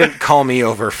they didn't call me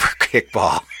over for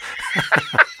kickball.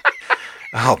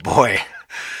 Oh boy,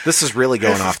 this is really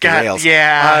going off the rails.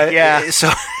 Yeah.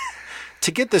 So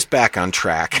to get this back on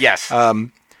track, yes.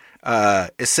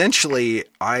 Essentially,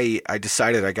 I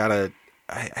decided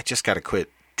I just gotta quit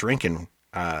drinking.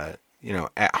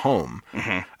 At home.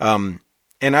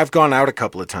 And I've gone out a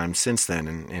couple of times since then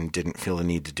and didn't feel the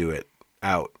need to do it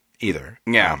out either.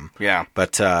 Yeah.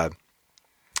 But,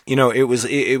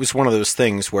 it was one of those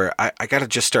things where I got to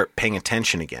just start paying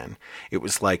attention again. It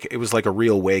was like a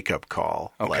real wake up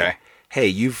call. Okay. Like, hey,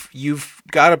 you've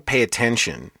got to pay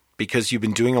attention because you've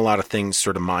been doing a lot of things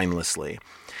sort of mindlessly.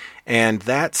 And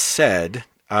that said,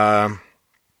 I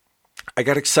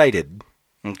got excited.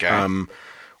 Okay.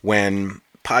 When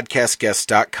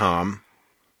podcastguest.com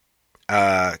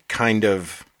kind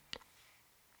of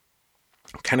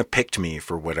picked me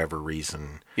for whatever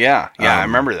reason. Yeah, I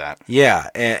remember that. Yeah,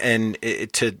 and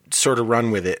to sort of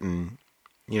run with it, and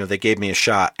they gave me a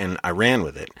shot, and I ran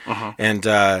with it, and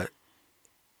a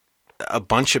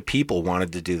bunch of people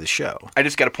wanted to do the show. I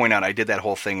just got to point out, I did that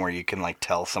whole thing where you can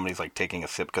tell somebody's taking a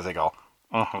sip because they go,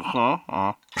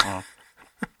 I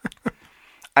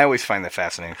always find that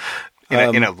fascinating. In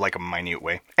a minute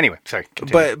way. Anyway, sorry.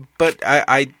 Continue. But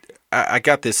I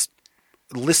got this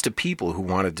list of people who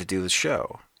wanted to do the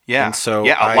show. Yeah. And so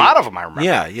a lot of them I remember.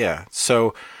 Yeah.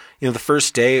 So, the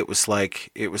first day it was like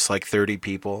 30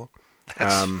 people.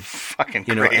 That's fucking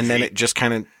crazy. And then it just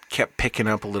kind of kept picking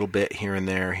up a little bit here and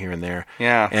there.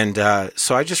 Yeah. And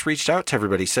so I just reached out to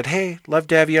everybody, said, "Hey, love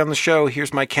to have you on the show.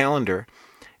 Here's my calendar."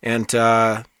 And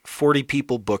 40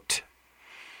 people booked.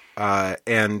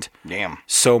 And damn.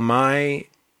 So my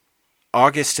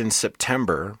August and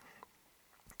September,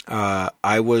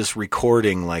 I was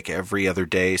recording every other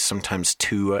day, sometimes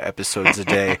 2 episodes a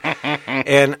day,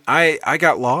 and I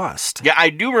got lost. Yeah,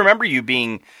 I do remember you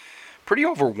being pretty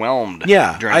overwhelmed.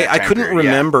 Yeah, during that I time couldn't period.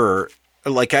 remember.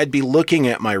 I'd be looking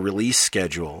at my release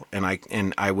schedule, and I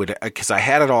would, because I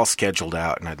had it all scheduled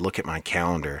out, and I'd look at my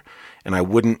calendar, and I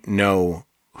wouldn't know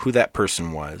who that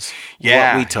person was,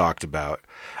 what we talked about.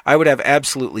 I would have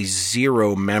absolutely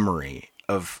zero memory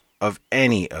of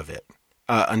any of it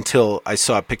until I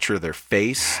saw a picture of their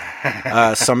face.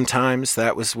 Sometimes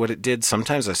that was what it did.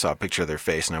 Sometimes I saw a picture of their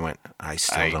face and I went, I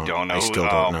still don't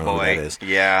know who that is.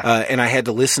 Yeah. And I had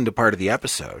to listen to part of the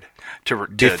episode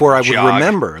before I would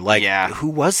remember. Who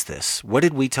was this? What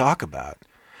did we talk about?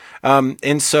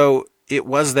 And so it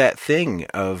was that thing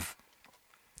of,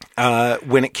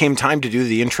 when it came time to do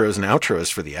the intros and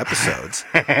outros for the episodes,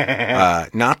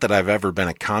 not that I've ever been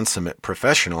a consummate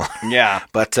professional,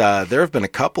 but there have been a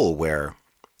couple where,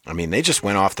 they just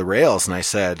went off the rails, and I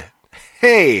said,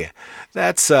 "Hey,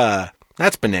 that's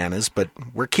bananas, but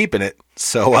we're keeping it,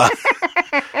 so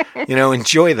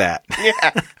enjoy that."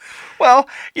 Yeah. Well,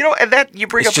 and that you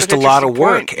bring it's up just a lot of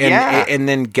work, point. and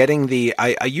then getting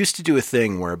I used to do a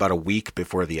thing where about a week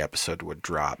before the episode would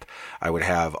drop, I would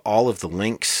have all of the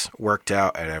links worked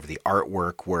out, I'd have the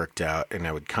artwork worked out, and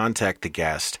I would contact the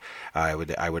guest. I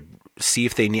would see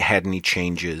if they had any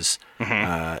changes,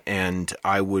 and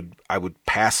I would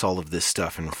pass all of this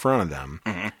stuff in front of them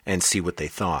and see what they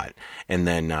thought, and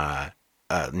then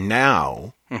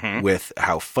now with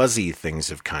how fuzzy things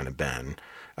have kind of been.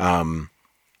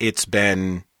 It's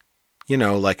been,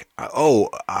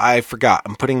 I forgot.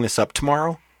 I'm putting this up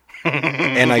tomorrow.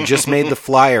 And I just made the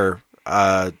flyer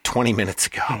 20 minutes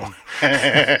ago.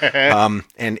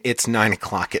 And it's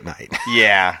 9:00 at night.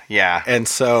 Yeah. And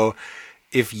so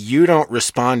if you don't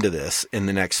respond to this in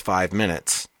the next 5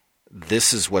 minutes,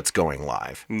 this is what's going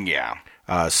live. Yeah.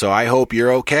 So I hope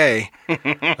you're okay.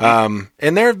 And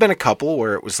there have been a couple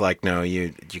where it was like, no,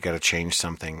 you got to change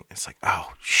something. It's like,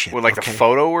 oh shit. With the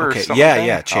photo or something?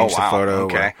 Yeah. Change the photo.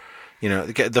 Okay. Or,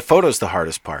 the photo's the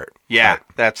hardest part. Yeah.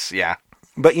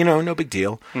 But no big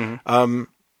deal.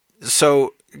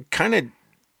 So kind of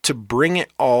to bring it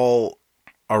all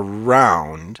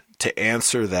around to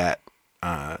answer that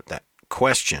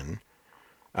question,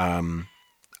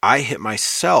 I hit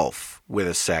myself with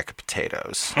a sack of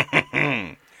potatoes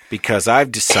because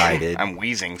I've decided. I'm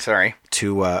wheezing. Sorry.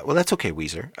 Well, that's okay,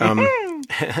 Weezer.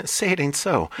 Say it ain't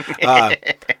so.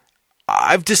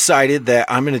 I've decided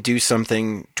that I'm going to do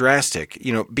something drastic.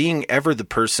 You know, being ever the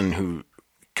person who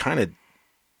kind of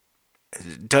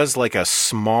does like a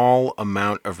small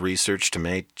amount of research to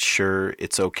make sure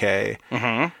it's okay,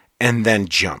 and then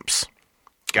jumps.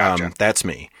 Gotcha. That's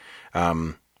me.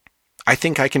 I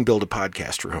think I can build a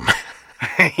podcast room.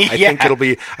 I think it'll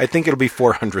be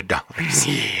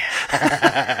 $400.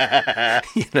 Yeah.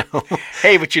 You know.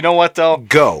 Hey, but you know what though?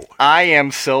 Go. I am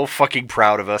so fucking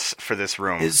proud of us for this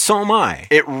room. So am I.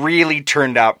 It really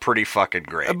turned out pretty fucking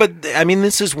great. But I mean,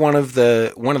 this is one of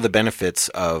the benefits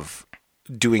of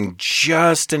doing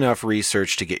just enough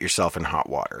research to get yourself in hot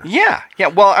water. Yeah. Yeah.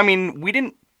 Well, I mean, we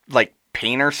didn't like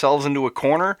paint ourselves into a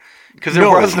corner because there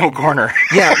was no corner.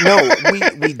 Yeah. No,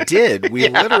 we did. We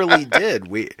literally did.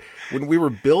 When we were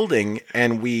building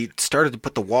and we started to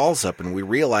put the walls up and we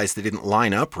realized they didn't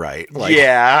line up right.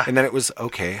 And then it was,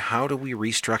 okay, how do we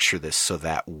restructure this so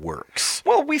that works?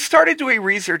 Well, we started doing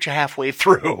research halfway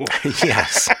through.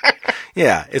 Yes.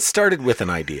 Yeah. It started with an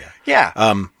idea. Yeah.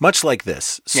 Much like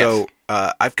this. So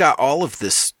I've got all of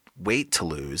this weight to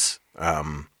lose.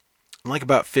 I'm like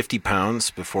about 50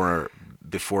 pounds before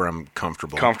I'm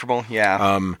comfortable. Comfortable,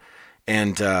 yeah.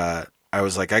 And I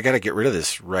was like, I got to get rid of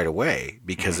this right away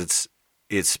because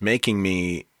it's making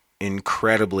me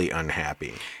incredibly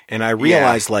unhappy. And I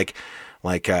realized like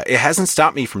it hasn't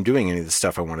stopped me from doing any of the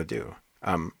stuff I want to do.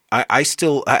 I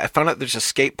found out there's a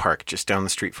skate park just down the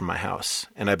street from my house,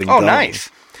 and I've been going. Nice.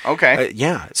 Okay.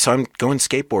 Yeah, so I'm going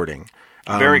skateboarding.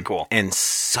 Very cool. And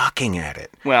sucking at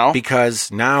it. Well,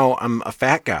 because now I'm a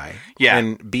fat guy. Yeah.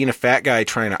 And being a fat guy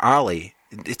trying to ollie,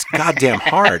 it's goddamn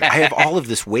hard. I have all of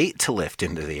this weight to lift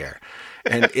into the air.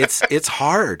 And it's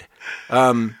hard.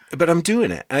 But I'm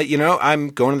doing it. I'm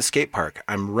going to the skate park.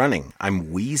 I'm running.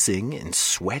 I'm wheezing and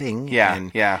sweating.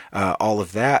 All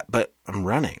of that. But I'm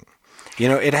running.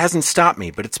 It hasn't stopped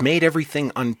me, but it's made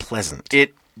everything unpleasant.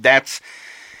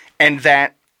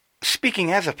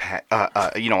 Speaking as a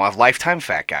lifetime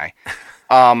fat guy,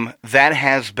 that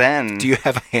has been. Do you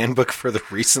have a handbook for the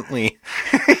recently?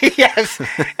 Yes.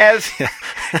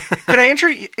 Could I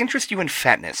interest you in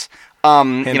fatness?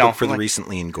 Handbook for the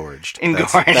recently engorged.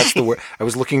 That's the word. I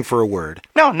was looking for a word.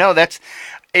 No, that's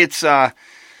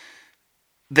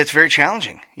very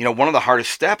challenging. One of the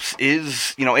hardest steps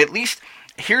is, at least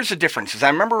here's the difference. Is I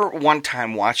remember one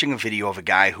time watching a video of a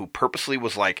guy who purposely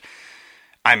was like,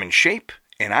 I'm in shape.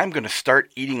 And I'm going to start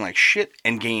eating like shit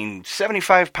and gain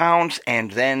 75 pounds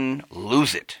and then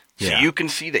lose it. So you can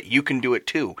see that you can do it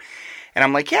too. And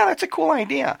I'm like, yeah, that's a cool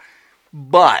idea.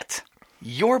 But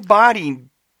your body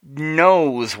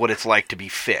knows what it's like to be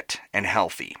fit and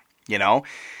healthy,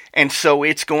 And so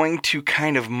it's going to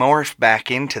kind of morph back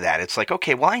into that. It's like,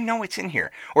 okay, well, I know it's in here.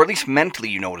 Or at least mentally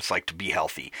you know what it's like to be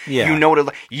healthy. Yeah.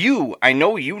 I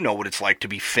know you know what it's like to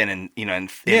be thin and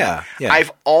thin. Yeah.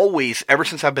 I've always, ever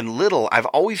since I've been little, I've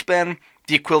always been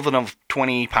the equivalent of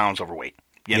 20 pounds overweight,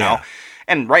 you know?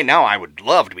 And right now I would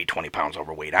love to be 20 pounds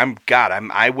overweight.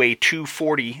 I weigh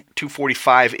 240,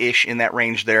 245-ish in that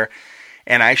range there.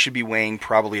 And I should be weighing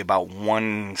probably about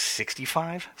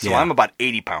 165. So I'm about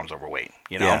 80 pounds overweight,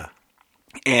 Yeah.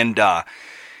 And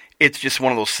it's just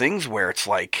one of those things where it's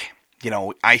like,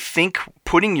 I think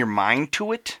putting your mind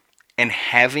to it and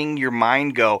having your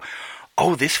mind go,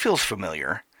 oh, this feels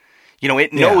familiar.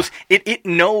 It knows it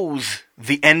knows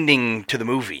the ending to the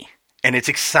movie. And it's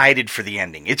excited for the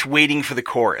ending. It's waiting for the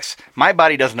chorus. My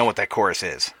body doesn't know what that chorus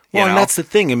is. Well, and that's the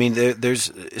thing. I mean, to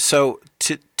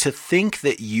think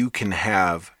that you can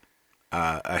have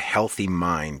a healthy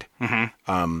mind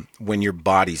when your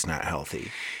body's not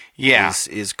healthy,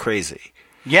 is crazy.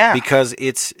 Yeah, because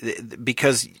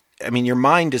I mean, your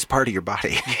mind is part of your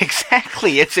body.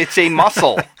 Exactly. It's a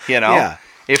muscle. Yeah.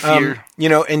 If you're,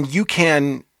 and you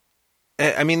can.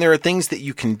 I mean, there are things that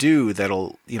you can do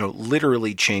that'll,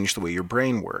 literally change the way your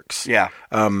brain works. Yeah.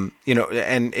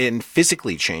 And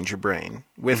physically change your brain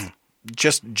with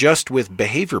just with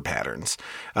behavior patterns.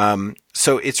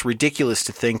 So it's ridiculous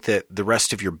to think that the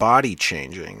rest of your body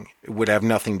changing would have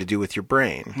nothing to do with your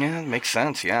brain. Yeah, it makes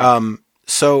sense. Yeah.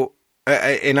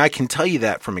 And I can tell you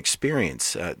that from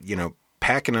experience.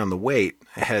 Packing on the weight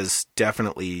has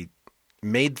definitely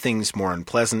made things more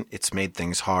unpleasant. It's made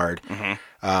things hard.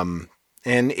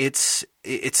 And it's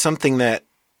something that,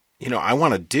 I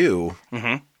want to do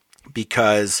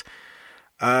because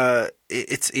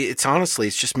It's honestly,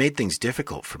 it's just made things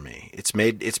difficult for me. It's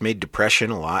made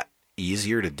depression a lot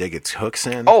easier to dig its hooks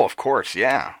in. Oh, of course,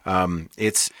 yeah.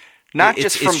 It's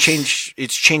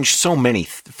changed so many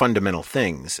fundamental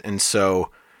things, and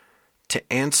so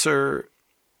to answer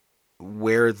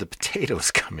where the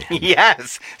potatoes come in.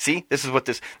 Yes. See, that's what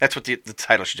the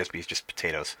title should just be. It's just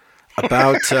potatoes.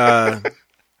 About,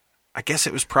 I guess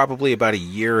it was probably about a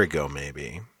year ago,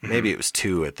 maybe. Maybe it was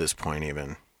 2 at this point.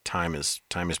 Even time is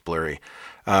blurry.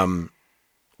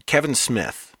 Kevin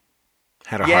Smith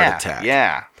had a heart attack.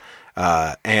 Yeah.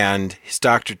 And his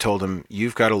doctor told him,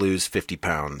 "You've got to lose 50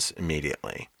 pounds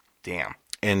immediately." Damn.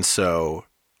 And so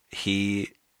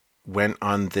he went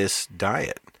on this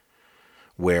diet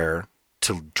where,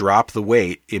 to drop the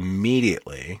weight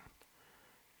immediately,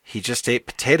 he just ate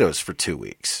potatoes for 2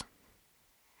 weeks.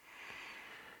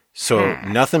 So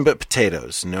nothing but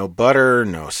potatoes. No butter,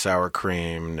 no sour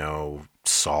cream, no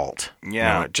salt.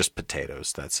 Yeah. No, just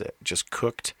potatoes. That's it. Just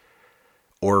cooked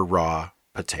or raw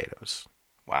potatoes.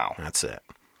 Wow. That's it.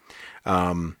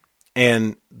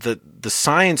 And the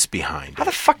science behind How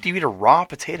the fuck do you eat a raw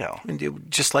potato?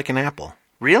 just like an apple.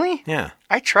 Really? Yeah.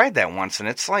 I tried that once, and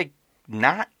it's like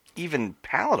not even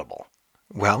palatable.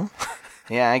 Well,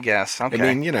 Yeah, I guess. Okay.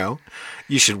 I mean,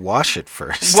 you should wash it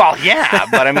first. Well, yeah,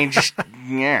 but I mean, just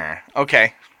yeah.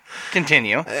 Okay.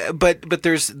 Continue. But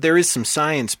there is some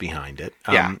science behind it.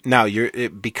 Yeah. Now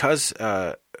because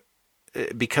of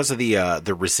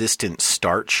the resistant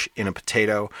starch in a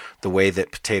potato, the way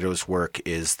that potatoes work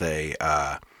is they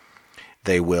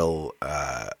will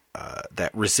that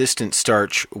resistant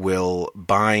starch will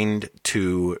bind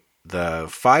to the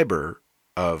fiber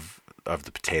of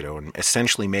the potato and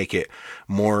essentially make it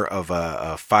more of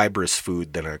a fibrous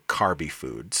food than a carby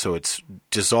food. So it's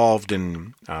dissolved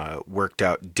and worked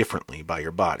out differently by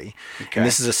your body. Okay. And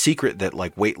this is a secret that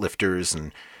like weightlifters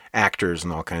and actors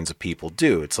and all kinds of people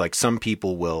do. It's like some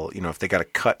people will, if they got to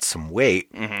cut some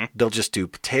weight, they'll just do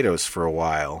potatoes for a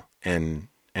while and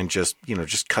just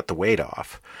cut the weight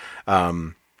off.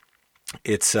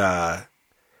 It's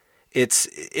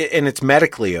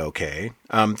medically okay.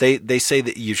 They say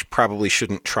that you probably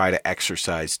shouldn't try to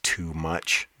exercise too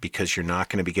much because you're not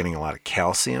going to be getting a lot of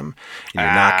calcium and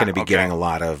you're not going to be getting a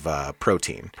lot of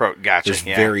protein. Gotcha. There's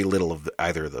very little of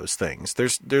either of those things.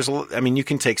 You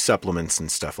can take supplements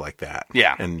and stuff like that.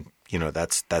 Yeah. And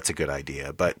that's a good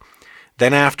idea. But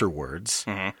then afterwards,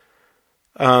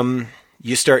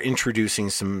 you start introducing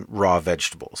some raw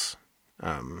vegetables.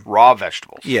 Raw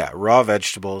vegetables. Yeah, raw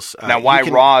vegetables. Now, why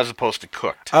raw as opposed to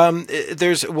cooked?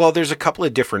 There's a couple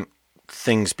of different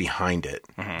things behind it,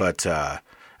 but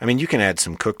you can add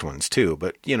some cooked ones too.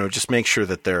 But just make sure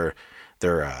that they're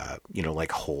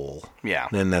like whole. Yeah.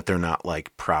 And that they're not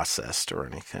like processed or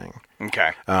anything.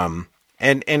 Okay.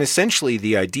 And essentially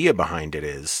the idea behind it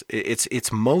is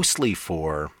it's mostly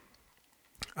for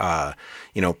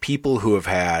people who have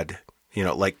had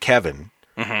like Kevin.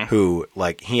 Who,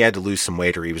 like, he had to lose some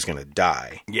weight or he was going to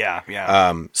die. Yeah,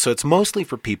 yeah. So it's mostly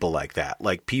for people like that,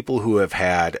 like people who have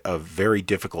had a very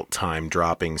difficult time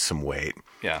dropping some weight.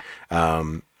 Yeah.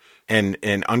 And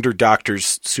under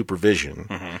doctors'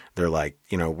 supervision, they're like,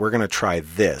 we're going to try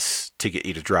this to get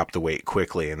you to drop the weight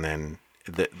quickly, and then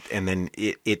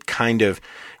it kind of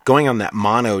going on that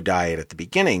mono diet at the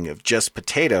beginning of just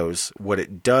potatoes. What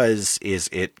it does is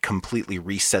it completely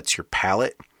resets your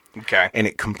palate. Okay. And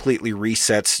it completely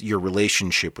resets your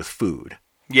relationship with food.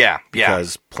 Yeah,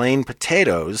 because plain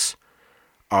potatoes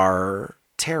are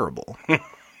terrible.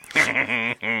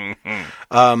 And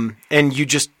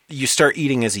you start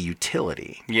eating as a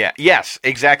utility. Yeah. Yes,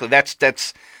 exactly.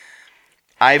 That's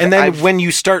when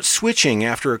you start switching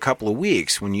after a couple of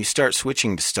weeks, when you start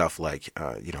switching to stuff like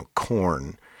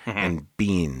corn and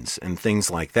beans and things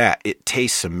like that, it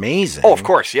tastes amazing. Oh, of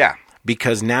course, yeah.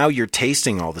 Because now you're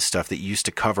tasting all the stuff that you used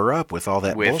to cover up with all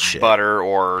that bullshit. With butter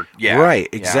or, yeah. Right,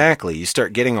 exactly. Yeah. You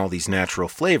start getting all these natural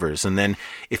flavors. And then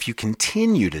if you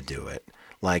continue to do it,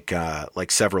 like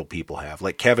several people have,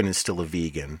 like Kevin is still a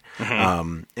vegan,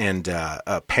 and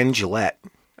Penn Jillette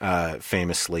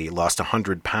famously lost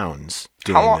 100 pounds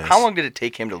doing this. How long did it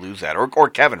take him to lose that? Or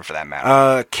Kevin, for that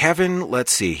matter? Kevin,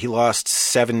 let's see, he lost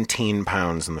 17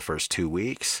 pounds in the first 2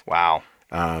 weeks. Wow.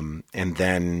 And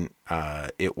then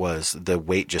the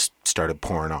weight just started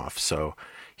pouring off. So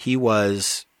he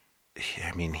was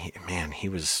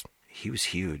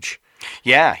huge.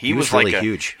 Yeah, he was really like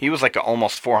huge. He was like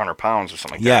almost 400 pounds or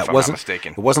something like Yeah, that, if I'm not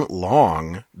mistaken. It wasn't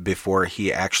long before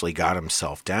he actually got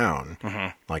himself down,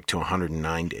 like to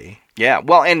 190. Yeah,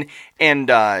 well, and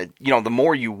the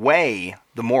more you weigh,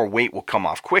 the more weight will come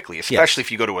off quickly, especially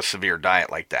if you go to a severe diet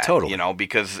like that. Totally.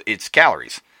 Because it's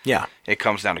calories. Yeah. It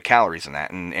comes down to calories in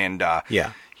that, and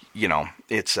yeah.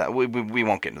 It's we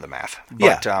won't get into the math.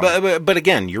 But, but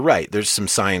again, you're right. There's some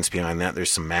science behind that.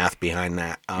 There's some math behind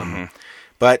that.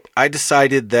 But I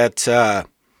decided that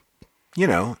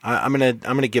I'm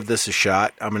gonna give this a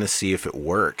shot. I'm gonna see if it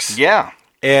works. Yeah.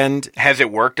 And has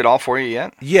it worked at all for you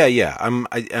yet? Yeah. I'm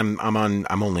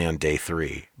only on day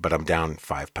 3, but I'm down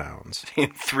 5 pounds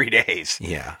in 3 days.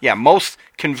 Yeah. Yeah. Most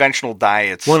conventional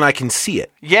diets. Well, and I can see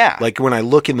it. Yeah. Like when I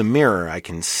look in the mirror, I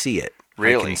can see it.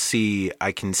 Really?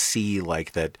 I can see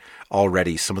like that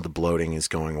already. Some of the bloating is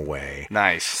going away.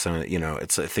 Nice. So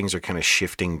it's things are kind of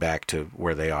shifting back to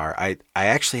where they are. I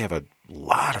actually have a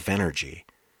lot of energy.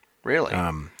 Really?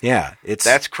 Yeah.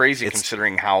 That's crazy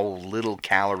considering how little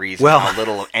calories and how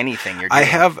little anything you're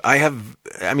getting. I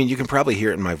mean, you can probably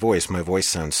hear it in my voice. My voice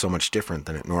sounds so much different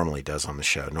than it normally does on the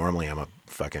show. Normally I'm a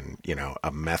fucking,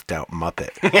 a methed out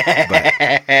Muppet.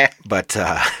 but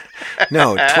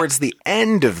no, towards the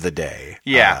end of the day,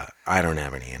 I don't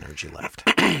have any energy left.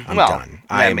 I'm done.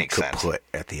 I'm kaput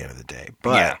at the end of the day.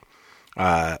 But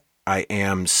I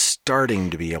am starting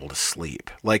to be able to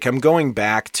sleep. Like I'm going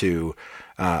back to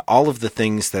all of the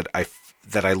things that I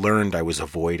learned I was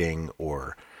avoiding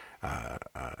or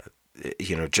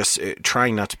just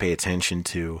trying not to pay attention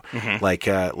to. Like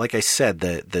I said,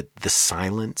 the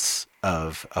silence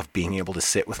of being able to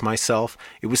sit with myself.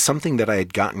 It was something that I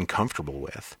had gotten comfortable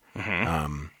with.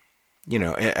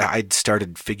 I'd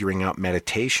started figuring out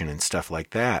meditation and stuff like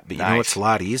that. But it's a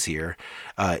lot easier.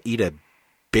 Eat a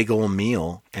big old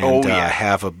meal and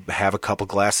have a couple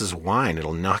glasses of wine.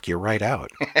 It'll knock you right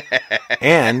out.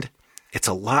 And it's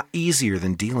a lot easier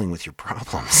than dealing with your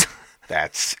problems.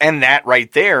 That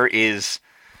right there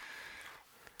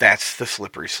that's the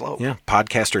slippery slope. Yeah.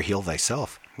 Podcaster, heal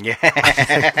thyself. Yeah.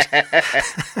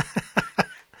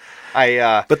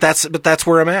 But that's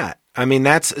where I'm at. I mean,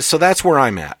 that's where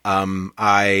I'm at.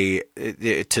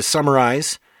 To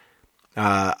summarize,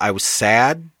 I was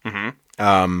sad.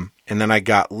 And then I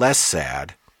got less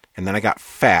sad, and then I got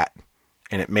fat,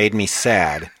 and it made me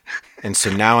sad. And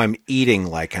so now I'm eating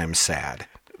like I'm sad.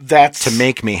 That's to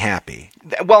make me happy.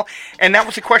 Well, and that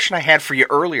was a question I had for you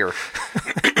earlier.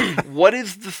 What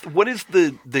is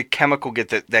the chemical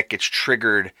that gets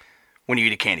triggered when you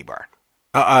eat a candy bar?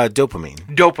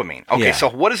 Dopamine. Dopamine. Okay, Yeah. so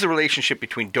what is the relationship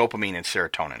between dopamine and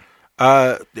serotonin?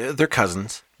 They're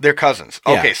cousins. They're cousins.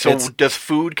 Yeah, okay, so does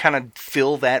food kind of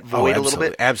fill that void a little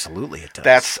bit? Absolutely, it does.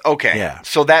 That's okay. Yeah.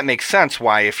 So that makes sense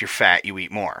why if you're fat, you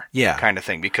eat more. Yeah. Kind of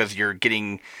thing, because you're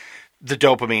getting the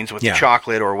dopamines with the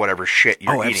chocolate or whatever shit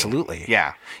you're eating. Absolutely.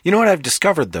 Yeah. You know what I've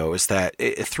discovered, though, is that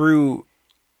I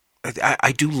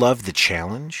do love the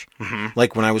challenge.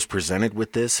 Like when I was presented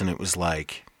with this and it was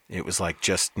like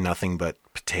just nothing but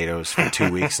potatoes for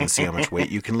 2 weeks and see how much weight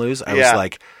you can lose. I was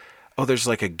like, oh, there's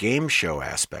like a game show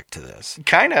aspect to this.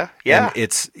 Kinda, yeah. And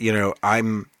it's,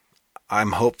 I'm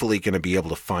hopefully going to be able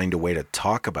to find a way to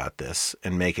talk about this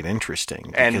and make it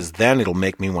interesting because then it'll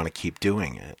make me want to keep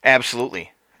doing it.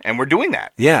 Absolutely. And we're doing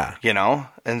that. Yeah.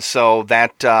 And so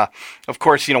that, of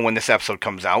course, when this episode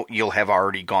comes out, you'll have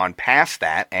already gone past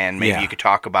that and maybe you could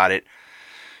talk about it,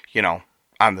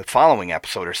 on the following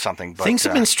episode or something. But things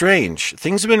have been strange.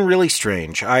 Things have been really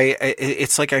strange.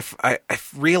 It's like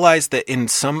I've realized that in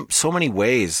so many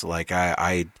ways, like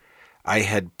I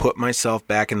had put myself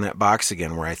back in that box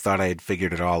again where I thought I had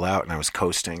figured it all out and I was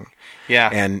coasting. Yeah.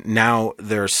 And now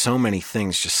there are so many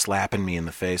things just slapping me in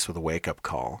the face with a wake-up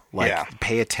call. Like,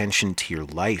 pay attention to your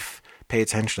life. Pay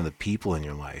attention to the people in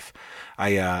your life.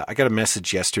 I got a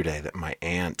message yesterday that my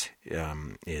aunt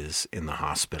is in the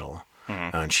hospital.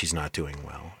 And she's not doing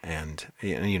well. And,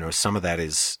 some of that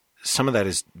is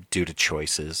due to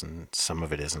choices and some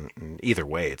of it isn't. And either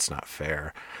way, it's not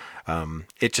fair.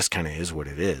 It just kind of is what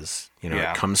it is.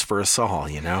 It comes for us all,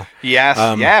 Yes,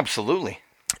 yeah, absolutely.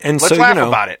 And let's laugh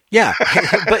about it. Yeah,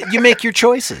 but you make your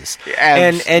choices.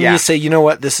 And you say, you know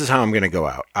what, this is how I'm going to go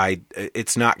out.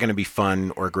 It's not going to be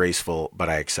fun or graceful, but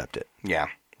I accept it. Yeah.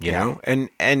 You know? And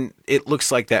it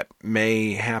looks like that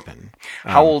may happen.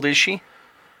 How old is she?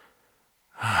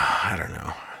 I don't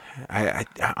know. I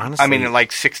honestly... I mean, like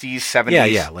 60s,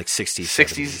 70s? Yeah, like 60s,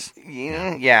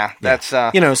 60s. Yeah, that's...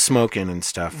 smoking and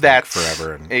stuff that's like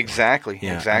forever. And, exactly.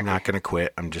 I'm not going to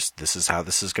quit. This is how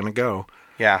this is going to go.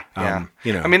 Yeah, yeah.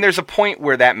 You know, I mean, there's a point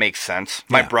where that makes sense.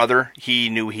 My Yeah. brother, he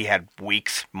knew he had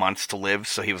weeks, months to live,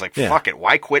 so he was like, Yeah. fuck it,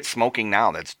 why quit smoking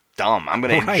now? That's dumb. I'm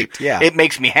going to Right, yeah. It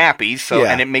makes me happy, so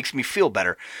Yeah. and it makes me feel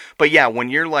better. But yeah, when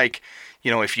you're like,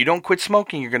 you know, if you don't quit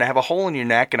smoking, you're going to have a hole in your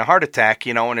neck and a heart attack,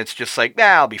 you know, and it's just like,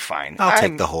 I'll be fine. I'll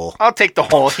take the hole. I'll take the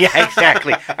hole. Yeah,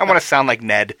 exactly. I want to sound like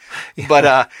Ned.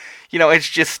 But, you know, it's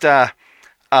just,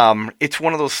 it's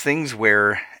one of those things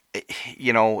where,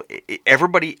 you know,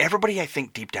 everybody, I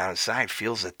think deep down inside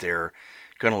feels that they're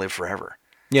going to live forever.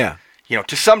 Yeah. You know,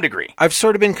 to some degree. I've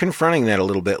sort of been confronting that a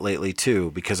little bit lately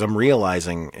too, because I'm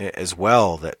realizing as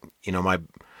well that, you know,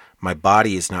 my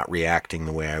body is not reacting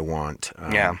the way I want.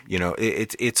 Yeah. You know,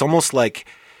 it's almost like,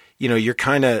 you know, you're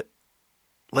kind of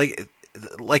like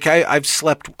I've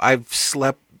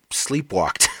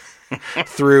sleepwalked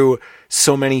through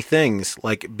so many things,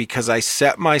 like, because I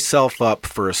set myself up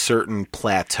for a certain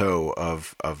plateau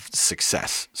of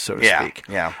success, so to speak.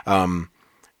 Yeah.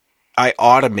 I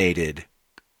automated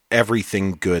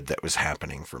everything good that was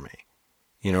happening for me.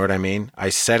 You know what I mean? I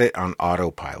set it on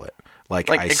autopilot. Like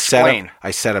explain.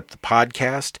 I set up the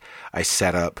podcast. I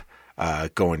set up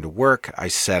going to work. I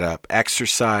set up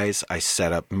exercise. I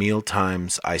set up meal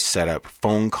times. I set up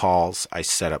phone calls. I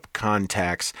set up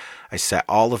contacts. I set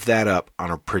all of that up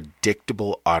on a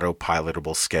predictable,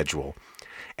 autopilotable schedule.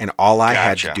 And all I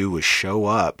had to do was show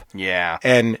up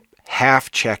and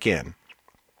half check in.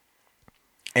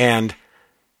 And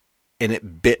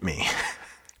it bit me.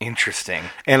 Interesting.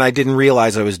 And I didn't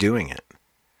realize I was doing it.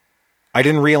 I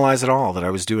didn't realize at all that I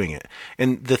was doing it.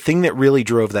 And the thing that really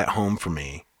drove that home for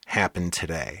me happened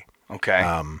today. Okay.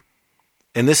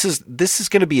 And this is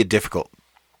going to be a difficult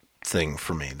thing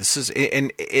for me.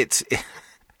 It's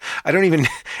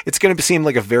going to seem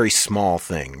like a very small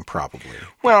thing, probably.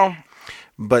 Well,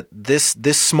 but this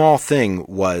small thing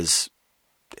was,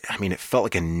 I mean, it felt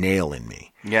like a nail in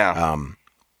me. yeah.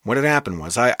 What had happened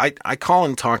was I call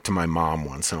and talk to my mom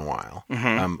once in a while.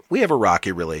 Mm-hmm. We have a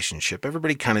rocky relationship.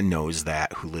 Everybody kind of knows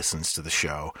that who listens to the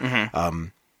show. Mm-hmm.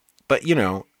 But, you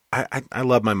know, I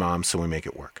love my mom, so we make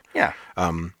it work. Yeah.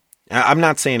 I'm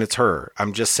not saying it's her.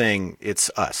 I'm just saying it's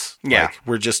us. Yeah. Like,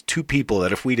 we're just two people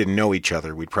that if we didn't know each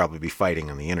other, we'd probably be fighting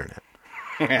on the internet.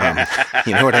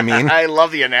 You know what I mean? I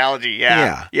love the analogy.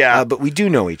 Yeah. Yeah. But we do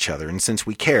know each other, and since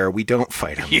we care, we don't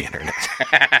fight on the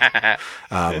internet.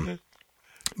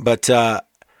 But I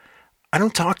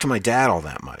don't talk to my dad all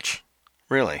that much.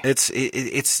 Really?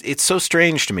 It's so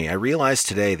strange to me. I realized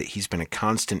today that he's been a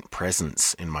constant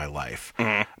presence in my life,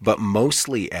 but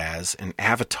mostly as an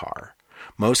avatar,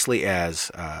 mostly as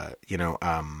a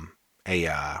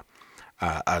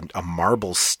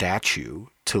marble statue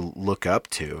to look up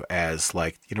to, as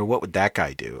like, you know, what would that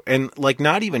guy do? And like,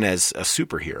 not even as a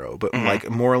superhero, but like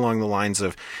more along the lines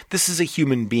of, this is a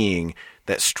human being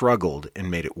that struggled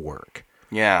and made it work.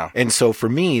 Yeah. And so for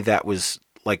me, that was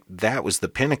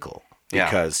the pinnacle, Yeah.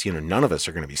 because, you know, none of us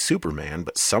are going to be Superman,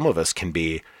 but some of us can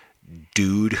be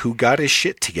dude who got his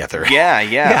shit together.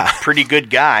 Yeah. Pretty good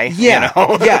guy. Yeah. You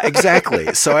know? Yeah,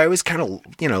 exactly. So I always kind of,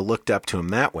 you know, looked up to him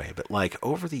that way. But like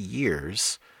over the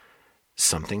years,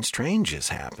 something strange has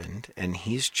happened, and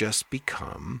he's just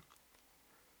become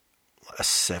a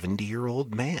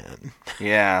 70-year-old man.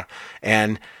 Yeah.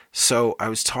 And so I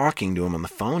was talking to him on the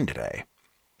phone today,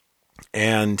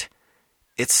 and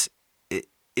it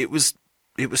was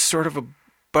sort of a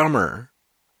bummer,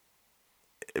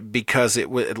 because it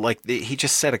was like he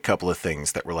just said a couple of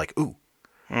things that were like, ooh,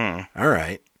 all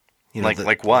right. You know,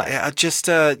 like what? Just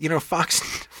you know, Fox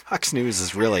News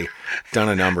has really done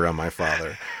a number on my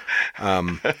father.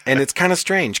 And it's kind of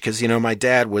strange because, you know, my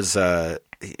dad was,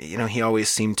 you know, he always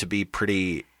seemed to be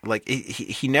pretty, like,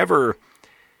 he never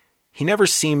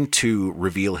seemed to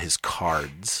reveal his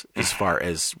cards as far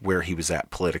as where he was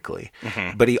at politically,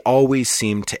 but he always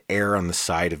seemed to err on the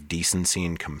side of decency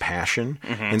and compassion.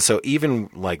 And so even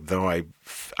like, though I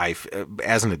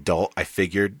as an adult, I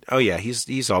figured, oh yeah,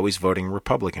 he's always voting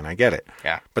Republican. I get it.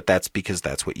 Yeah. But that's because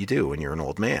that's what you do when you're an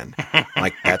old man.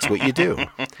 Like, that's what you do.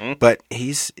 But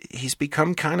he's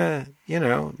become kind of, you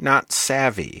know, not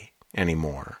savvy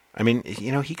anymore. I mean,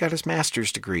 you know, he got his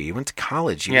master's degree. He went to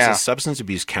college. He was a substance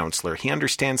abuse counselor. He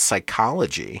understands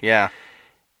psychology. Yeah.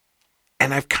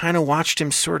 And I've kind of watched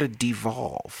him sort of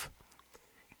devolve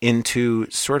into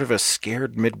sort of a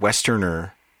scared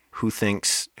Midwesterner who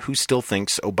still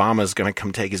thinks Obama's going to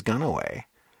come take his gun away.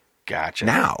 Gotcha.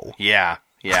 Now. Yeah.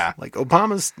 Yeah. Like,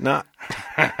 Obama's not.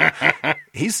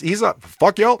 He's up.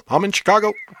 Fuck y'all. I'm in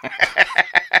Chicago.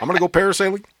 I'm going to go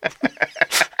parasailing.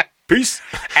 Peace.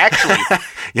 Actually,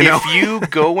 if you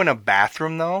go in a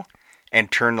bathroom, though,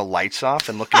 and turn the lights off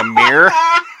and look in a mirror,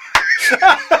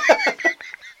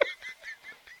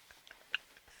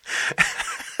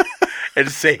 and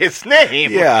say his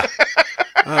name. Yeah.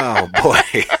 Oh,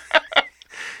 boy.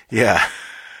 Yeah.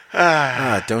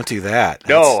 Don't do that.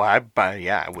 No, I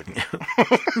wouldn't.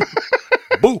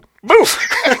 Boo. Boo.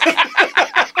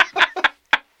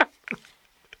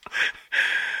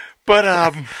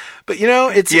 But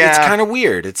it's kind of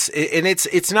weird.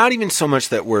 It's not even so much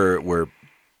that we're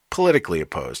politically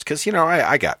opposed, because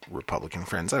I got Republican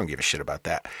friends. I don't give a shit about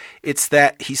that. It's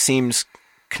that he seems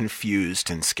confused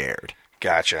and scared.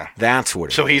 Gotcha. That's what it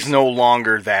is. So he's no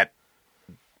longer that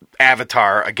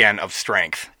avatar again of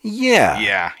strength.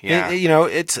 Yeah.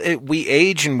 Yeah. We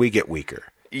age and we get weaker.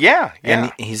 Yeah.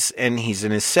 And he's in his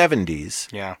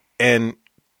 70s. Yeah. And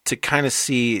to kind of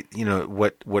see,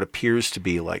 what appears to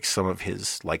be like some of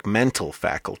his like mental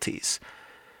faculties.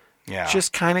 Yeah.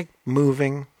 Just kind of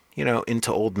moving,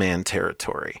 into old man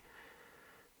territory.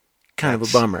 Kind of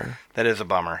a bummer. That is a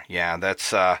bummer. Yeah,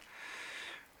 that's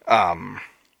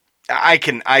I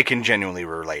can genuinely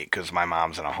relate, because my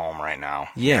mom's in a home right now.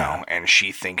 Yeah. And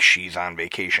she thinks she's on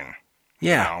vacation.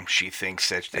 Yeah. She thinks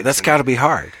that's got to be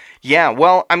hard. Yeah,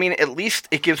 well, I mean, at least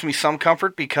it gives me some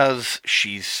comfort because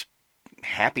she's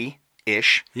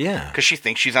happy-ish. Yeah. Because she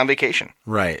thinks she's on vacation.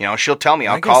 Right. She'll tell me.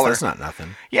 I'll guess call her. That's not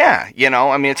nothing. Yeah,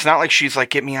 I mean, it's not like she's like,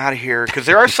 get me out of here. Because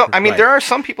there are some, I mean, Right. there are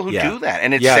some people who do that,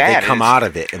 and it's yeah, sad. They come out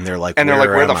of it, and they're like,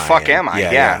 where the fuck I? am I?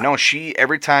 Yeah. No,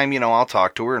 every time, I'll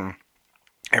talk to her, and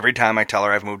every time I tell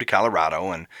her I've moved to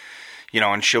Colorado, and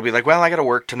and she'll be like, well, I got to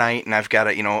work tonight, and I've got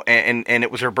to, and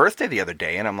it was her birthday the other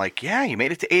day, and I'm like, yeah, you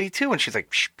made it to 82, and she's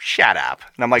like, shut up,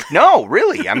 and I'm like, no,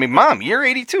 really, I mean, Mom, you're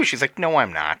 82. She's like, no,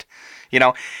 I'm not,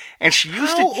 and she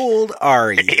used How old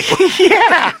are you?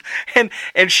 Yeah,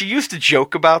 and she used to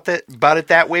joke about it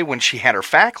that way when she had her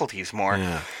faculties more.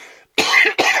 Yeah.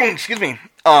 Excuse me.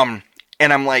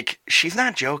 And I'm like, she's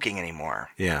not joking anymore.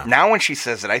 Yeah. Now when she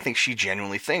says it, I think she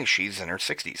genuinely thinks she's in her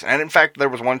 60s. And in fact, there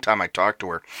was one time I talked to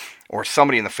her, or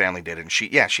somebody in the family did, and she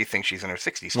thinks she's in her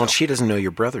 60s. Well, she doesn't know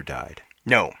your brother died.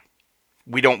 No.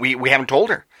 We don't. We haven't told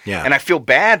her. Yeah. And I feel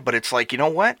bad, but it's like, you know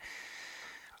what?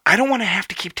 I don't want to have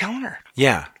to keep telling her.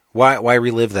 Yeah. Why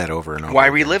relive that over and over? Why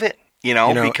relive it?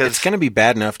 Because it's going to be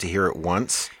bad enough to hear it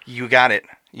once. You got it.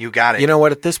 You know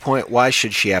what? At this point, why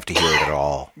should she have to hear it at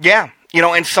all? Yeah.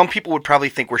 And some people would probably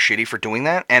think we're shitty for doing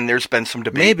that, and there's been some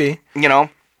debate. Maybe.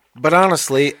 But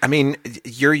honestly, I mean,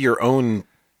 you're your own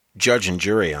judge and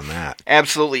jury on that.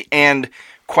 Absolutely. And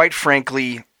quite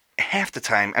frankly, half the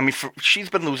time, I mean, she's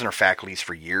been losing her faculties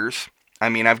for years. I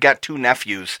mean, I've got 2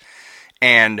 nephews,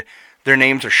 and their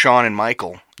names are Sean and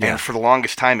Michael. Yeah. And for the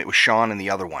longest time, it was Sean and the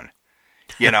other one.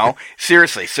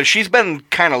 Seriously. So she's been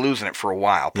kind of losing it for a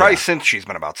while, probably since she's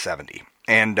been about 70.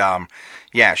 And,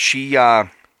 she...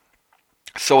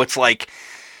 So it's like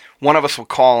one of us will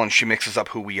call and she mixes up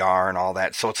who we are and all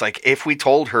that. So it's like if we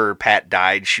told her Pat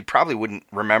died, she probably wouldn't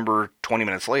remember 20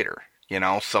 minutes later,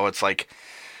 So it's like,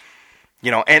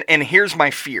 and here's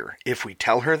my fear. If we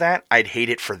tell her that, I'd hate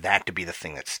it for that to be the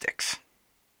thing that sticks.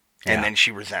 Yeah. And then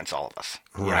she resents all of us,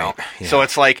 Right. Yeah. So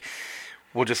it's like,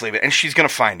 we'll just leave it. And she's going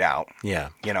to find out. Yeah.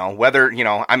 Whether,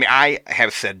 I mean, I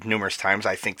have said numerous times,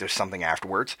 I think there's something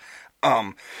afterwards.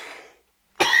 Oh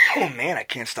man, I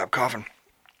can't stop coughing.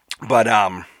 But,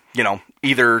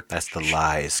 either... That's the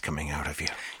lies coming out of you.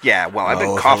 Yeah, well, I've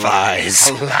been coughing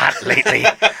a lot lately.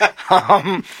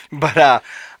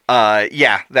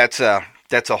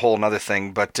 That's a whole nother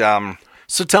thing. But,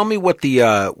 So tell me what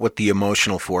the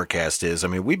emotional forecast is. I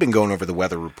mean, we've been going over the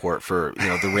weather report for,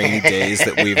 the rainy days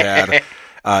that we've had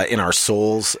in our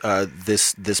souls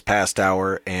this past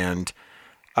hour. And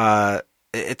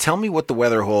tell me what the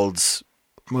weather holds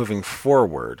moving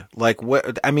forward. Like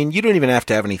what? I mean, you don't even have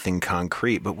to have anything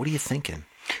concrete, but what are you thinking?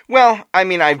 Well, I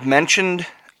mean, I've mentioned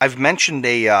a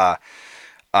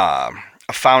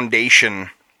foundation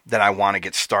that I want to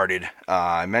get started.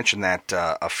 I mentioned that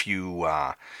a few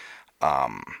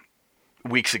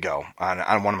weeks ago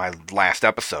on one of my last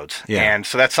episodes, and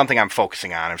so that's something I'm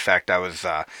focusing on. In fact, I was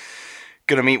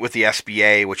going to meet with the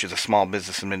SBA, which is a Small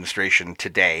Business Administration,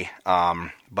 today.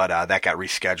 But that got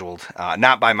rescheduled.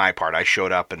 Not by my part. I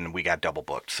showed up and we got double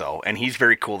booked. So, and he's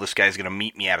very cool. This guy's going to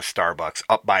meet me at a Starbucks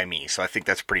up by me. So I think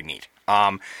that's pretty neat.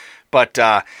 But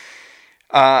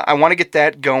I want to get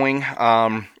that going.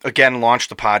 Again, launch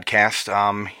the podcast.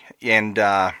 And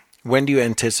when do you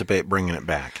anticipate bringing it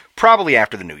back? Probably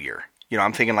after the new year.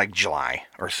 I'm thinking like July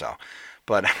or so.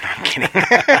 But I'm kidding.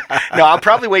 No, I'll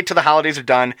probably wait till the holidays are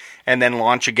done and then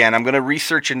launch again. I'm going to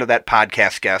research into that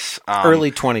podcast guest.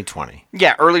 Early 2020.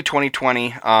 Yeah, early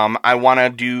 2020. I want to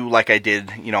do like I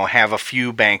did, have a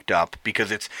few banked up because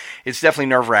it's definitely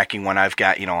nerve-wracking when I've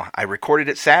got, I recorded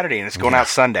it Saturday and it's going out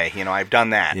Sunday. I've done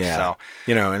that. Yeah. So.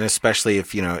 And especially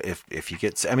if you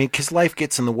get, because life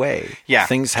gets in the way. Yeah,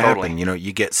 things totally. happen.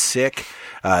 You get sick.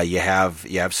 You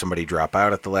have somebody drop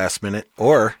out at the last minute,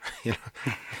 or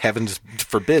heaven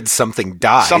forbid something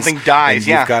dies. Something dies.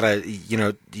 And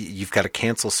you've got to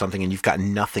cancel something, and you've got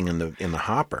nothing in the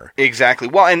hopper. Exactly.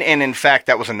 Well, and in fact,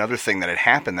 that was another thing that had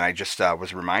happened that I just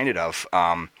was reminded of.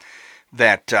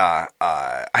 That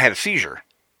I had a seizure.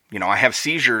 I have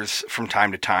seizures from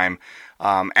time to time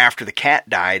after the cat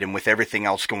died, and with everything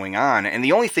else going on. And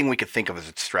the only thing we could think of is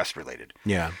it's stress related.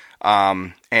 Yeah.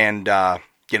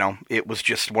 It was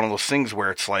just one of those things where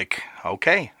it's like,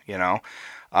 okay, they happen.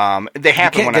 You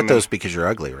can't when get those because you're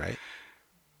ugly, right?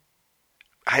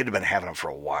 I had been having them for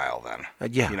a while then.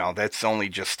 Yeah. That's only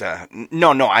just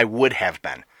no. I would have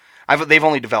been. They've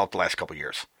only developed the last couple of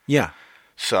years. Yeah.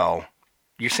 So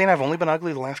you're saying I've only been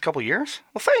ugly the last couple of years?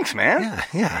 Well, thanks, man.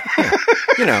 Yeah.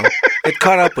 It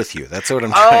caught up with you. That's what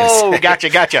I'm trying to say. Oh,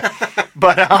 gotcha.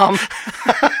 But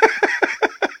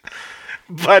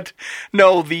but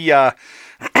no, the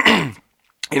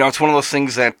it's one of those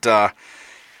things that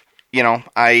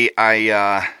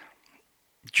I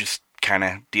just kind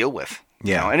of deal with.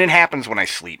 Yeah. And it happens when I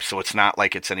sleep, so it's not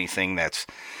like it's anything that's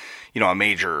a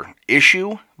major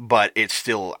issue, but it's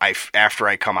still after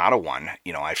I come out of one,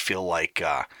 I feel like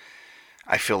I've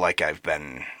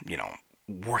been,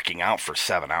 working out for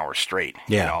 7 hours straight.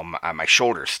 Yeah. My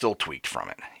shoulder's still tweaked from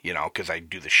it, because I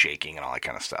do the shaking and all that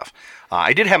kind of stuff.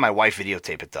 I did have my wife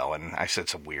videotape it, though, and I said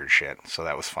some weird shit, so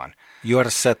that was fun. You ought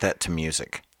to set that to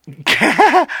music.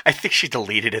 I think she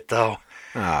deleted it, though.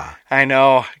 Ah. I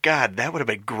know. God, that would have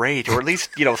been great, or at least,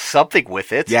 something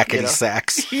with it. Yakety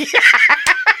sax.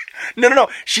 No.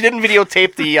 She didn't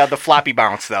videotape the floppy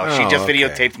bounce, though. She just okay.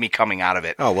 videotaped me coming out of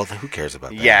it. Oh, well, who cares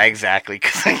about that? Yeah, exactly.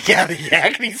 Because, the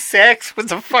yakety sax with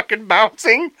the fucking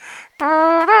bouncing.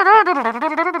 Oh,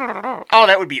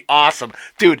 that would be awesome.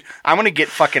 Dude, I'm going to get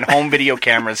fucking home video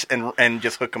cameras and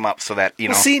just hook them up so that,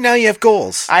 Well, see, now you have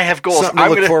goals. I have goals. Something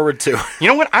to look forward to. You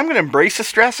know what? I'm going to embrace the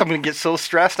stress. I'm going to get so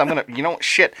stressed. I'm going to,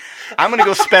 shit. I'm going to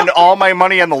go spend all my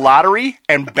money on the lottery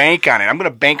and bank on it. I'm going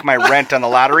to bank my rent on the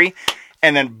lottery.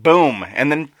 And then boom,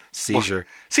 and then seizure.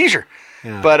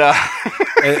 Yeah. But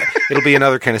it'll be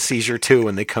another kind of seizure too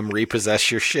when they come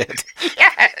repossess your shit.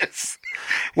 Yes.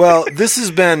 Well, this has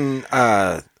been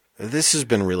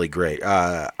really great.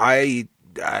 I'm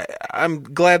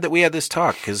glad that we had this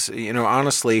talk because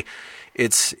honestly,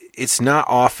 it's not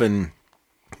often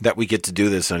that we get to do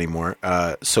this anymore.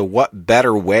 So what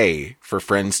better way for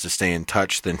friends to stay in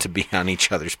touch than to be on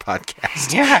each other's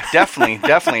podcast? Yeah, definitely.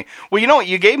 Well, you know what?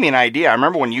 You gave me an idea. I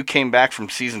remember when you came back from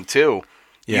season 2,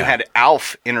 you had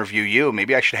Alf interview you.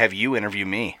 Maybe I should have you interview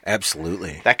me.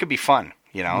 Absolutely. That could be fun,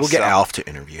 We'll get Alf to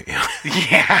interview you.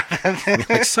 Yeah.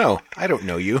 So, I don't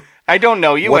know you. I don't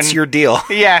know you. What's your deal?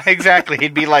 Yeah, exactly.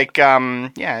 He'd be like,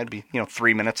 it'd be,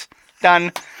 3 minutes.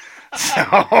 Done.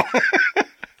 So...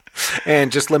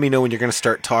 And just let me know when you're going to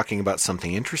start talking about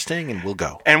something interesting, and we'll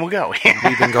go.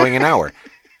 We've been going an hour.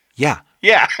 Yeah.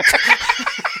 Yeah.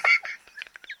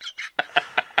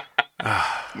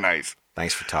 Nice.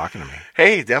 Thanks for talking to me.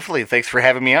 Hey, definitely. Thanks for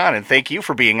having me on, and thank you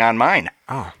for being on mine.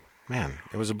 Oh, man.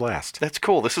 It was a blast. That's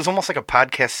cool. This is almost like a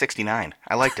podcast 69.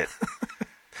 I liked it.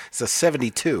 It's a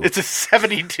 72. It's a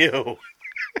 72.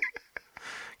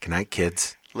 Good night,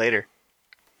 kids. Later.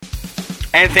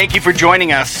 And thank you for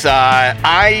joining us.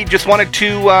 I just wanted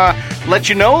to let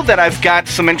you know that I've got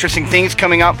some interesting things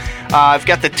coming up. I've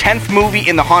got the 10th movie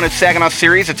in the Haunted Saginaw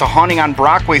series. It's A Haunting on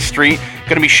Brockway Street.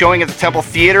 Going to be showing at the Temple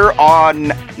Theater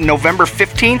on November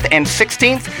 15th and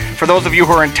 16th for those of you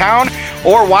who are in town.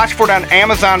 Or watch for it on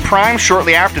Amazon Prime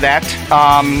shortly after that.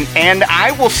 And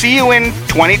I will see you in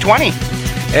 2020.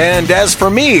 And as for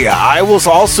me, I will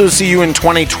also see you in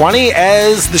 2020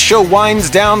 as the show winds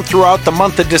down throughout the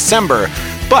month of December.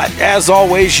 But as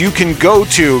always, you can go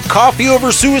to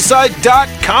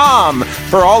coffeeoversuicide.com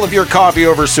for all of your coffee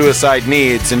over suicide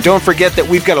needs. And don't forget that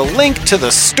we've got a link to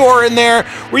the store in there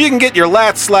where you can get your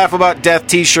Let's Laugh About Death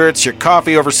t-shirts, your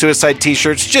Coffee Over Suicide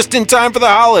t-shirts just in time for the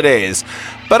holidays.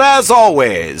 But as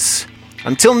always,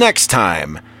 until next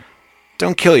time,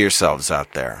 don't kill yourselves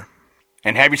out there.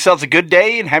 And have yourselves a good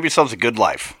day and have yourselves a good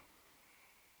life.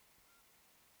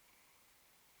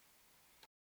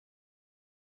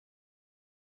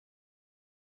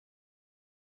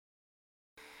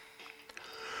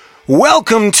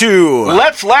 Welcome to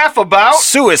Let's Laugh About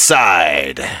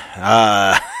Suicide.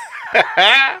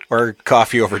 Or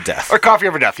Coffee Over Death. Or Coffee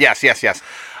Over Death. Yes.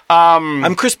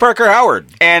 I'm Chris Parker Howard.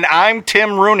 And I'm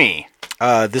Tim Rooney.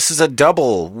 This is a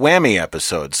double whammy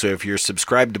episode, so if you're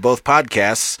subscribed to both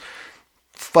podcasts,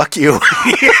 fuck you.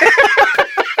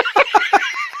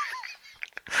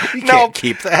 We can't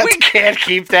keep that. We can't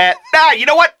keep that. Nah, you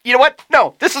know what?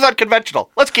 No, this is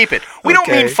unconventional. Let's keep it. We don't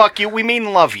mean fuck you. We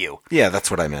mean love you. Yeah, that's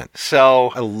what I meant.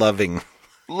 So. Loving.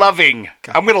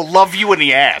 God. I'm going to love you in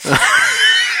the ass.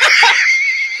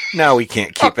 No, we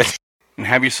can't keep it. And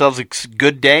have yourselves a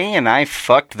good day, and I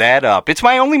fucked that up. It's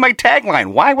only my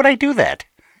tagline. Why would I do that?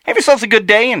 Have yourselves a good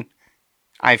day, and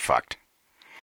I fucked.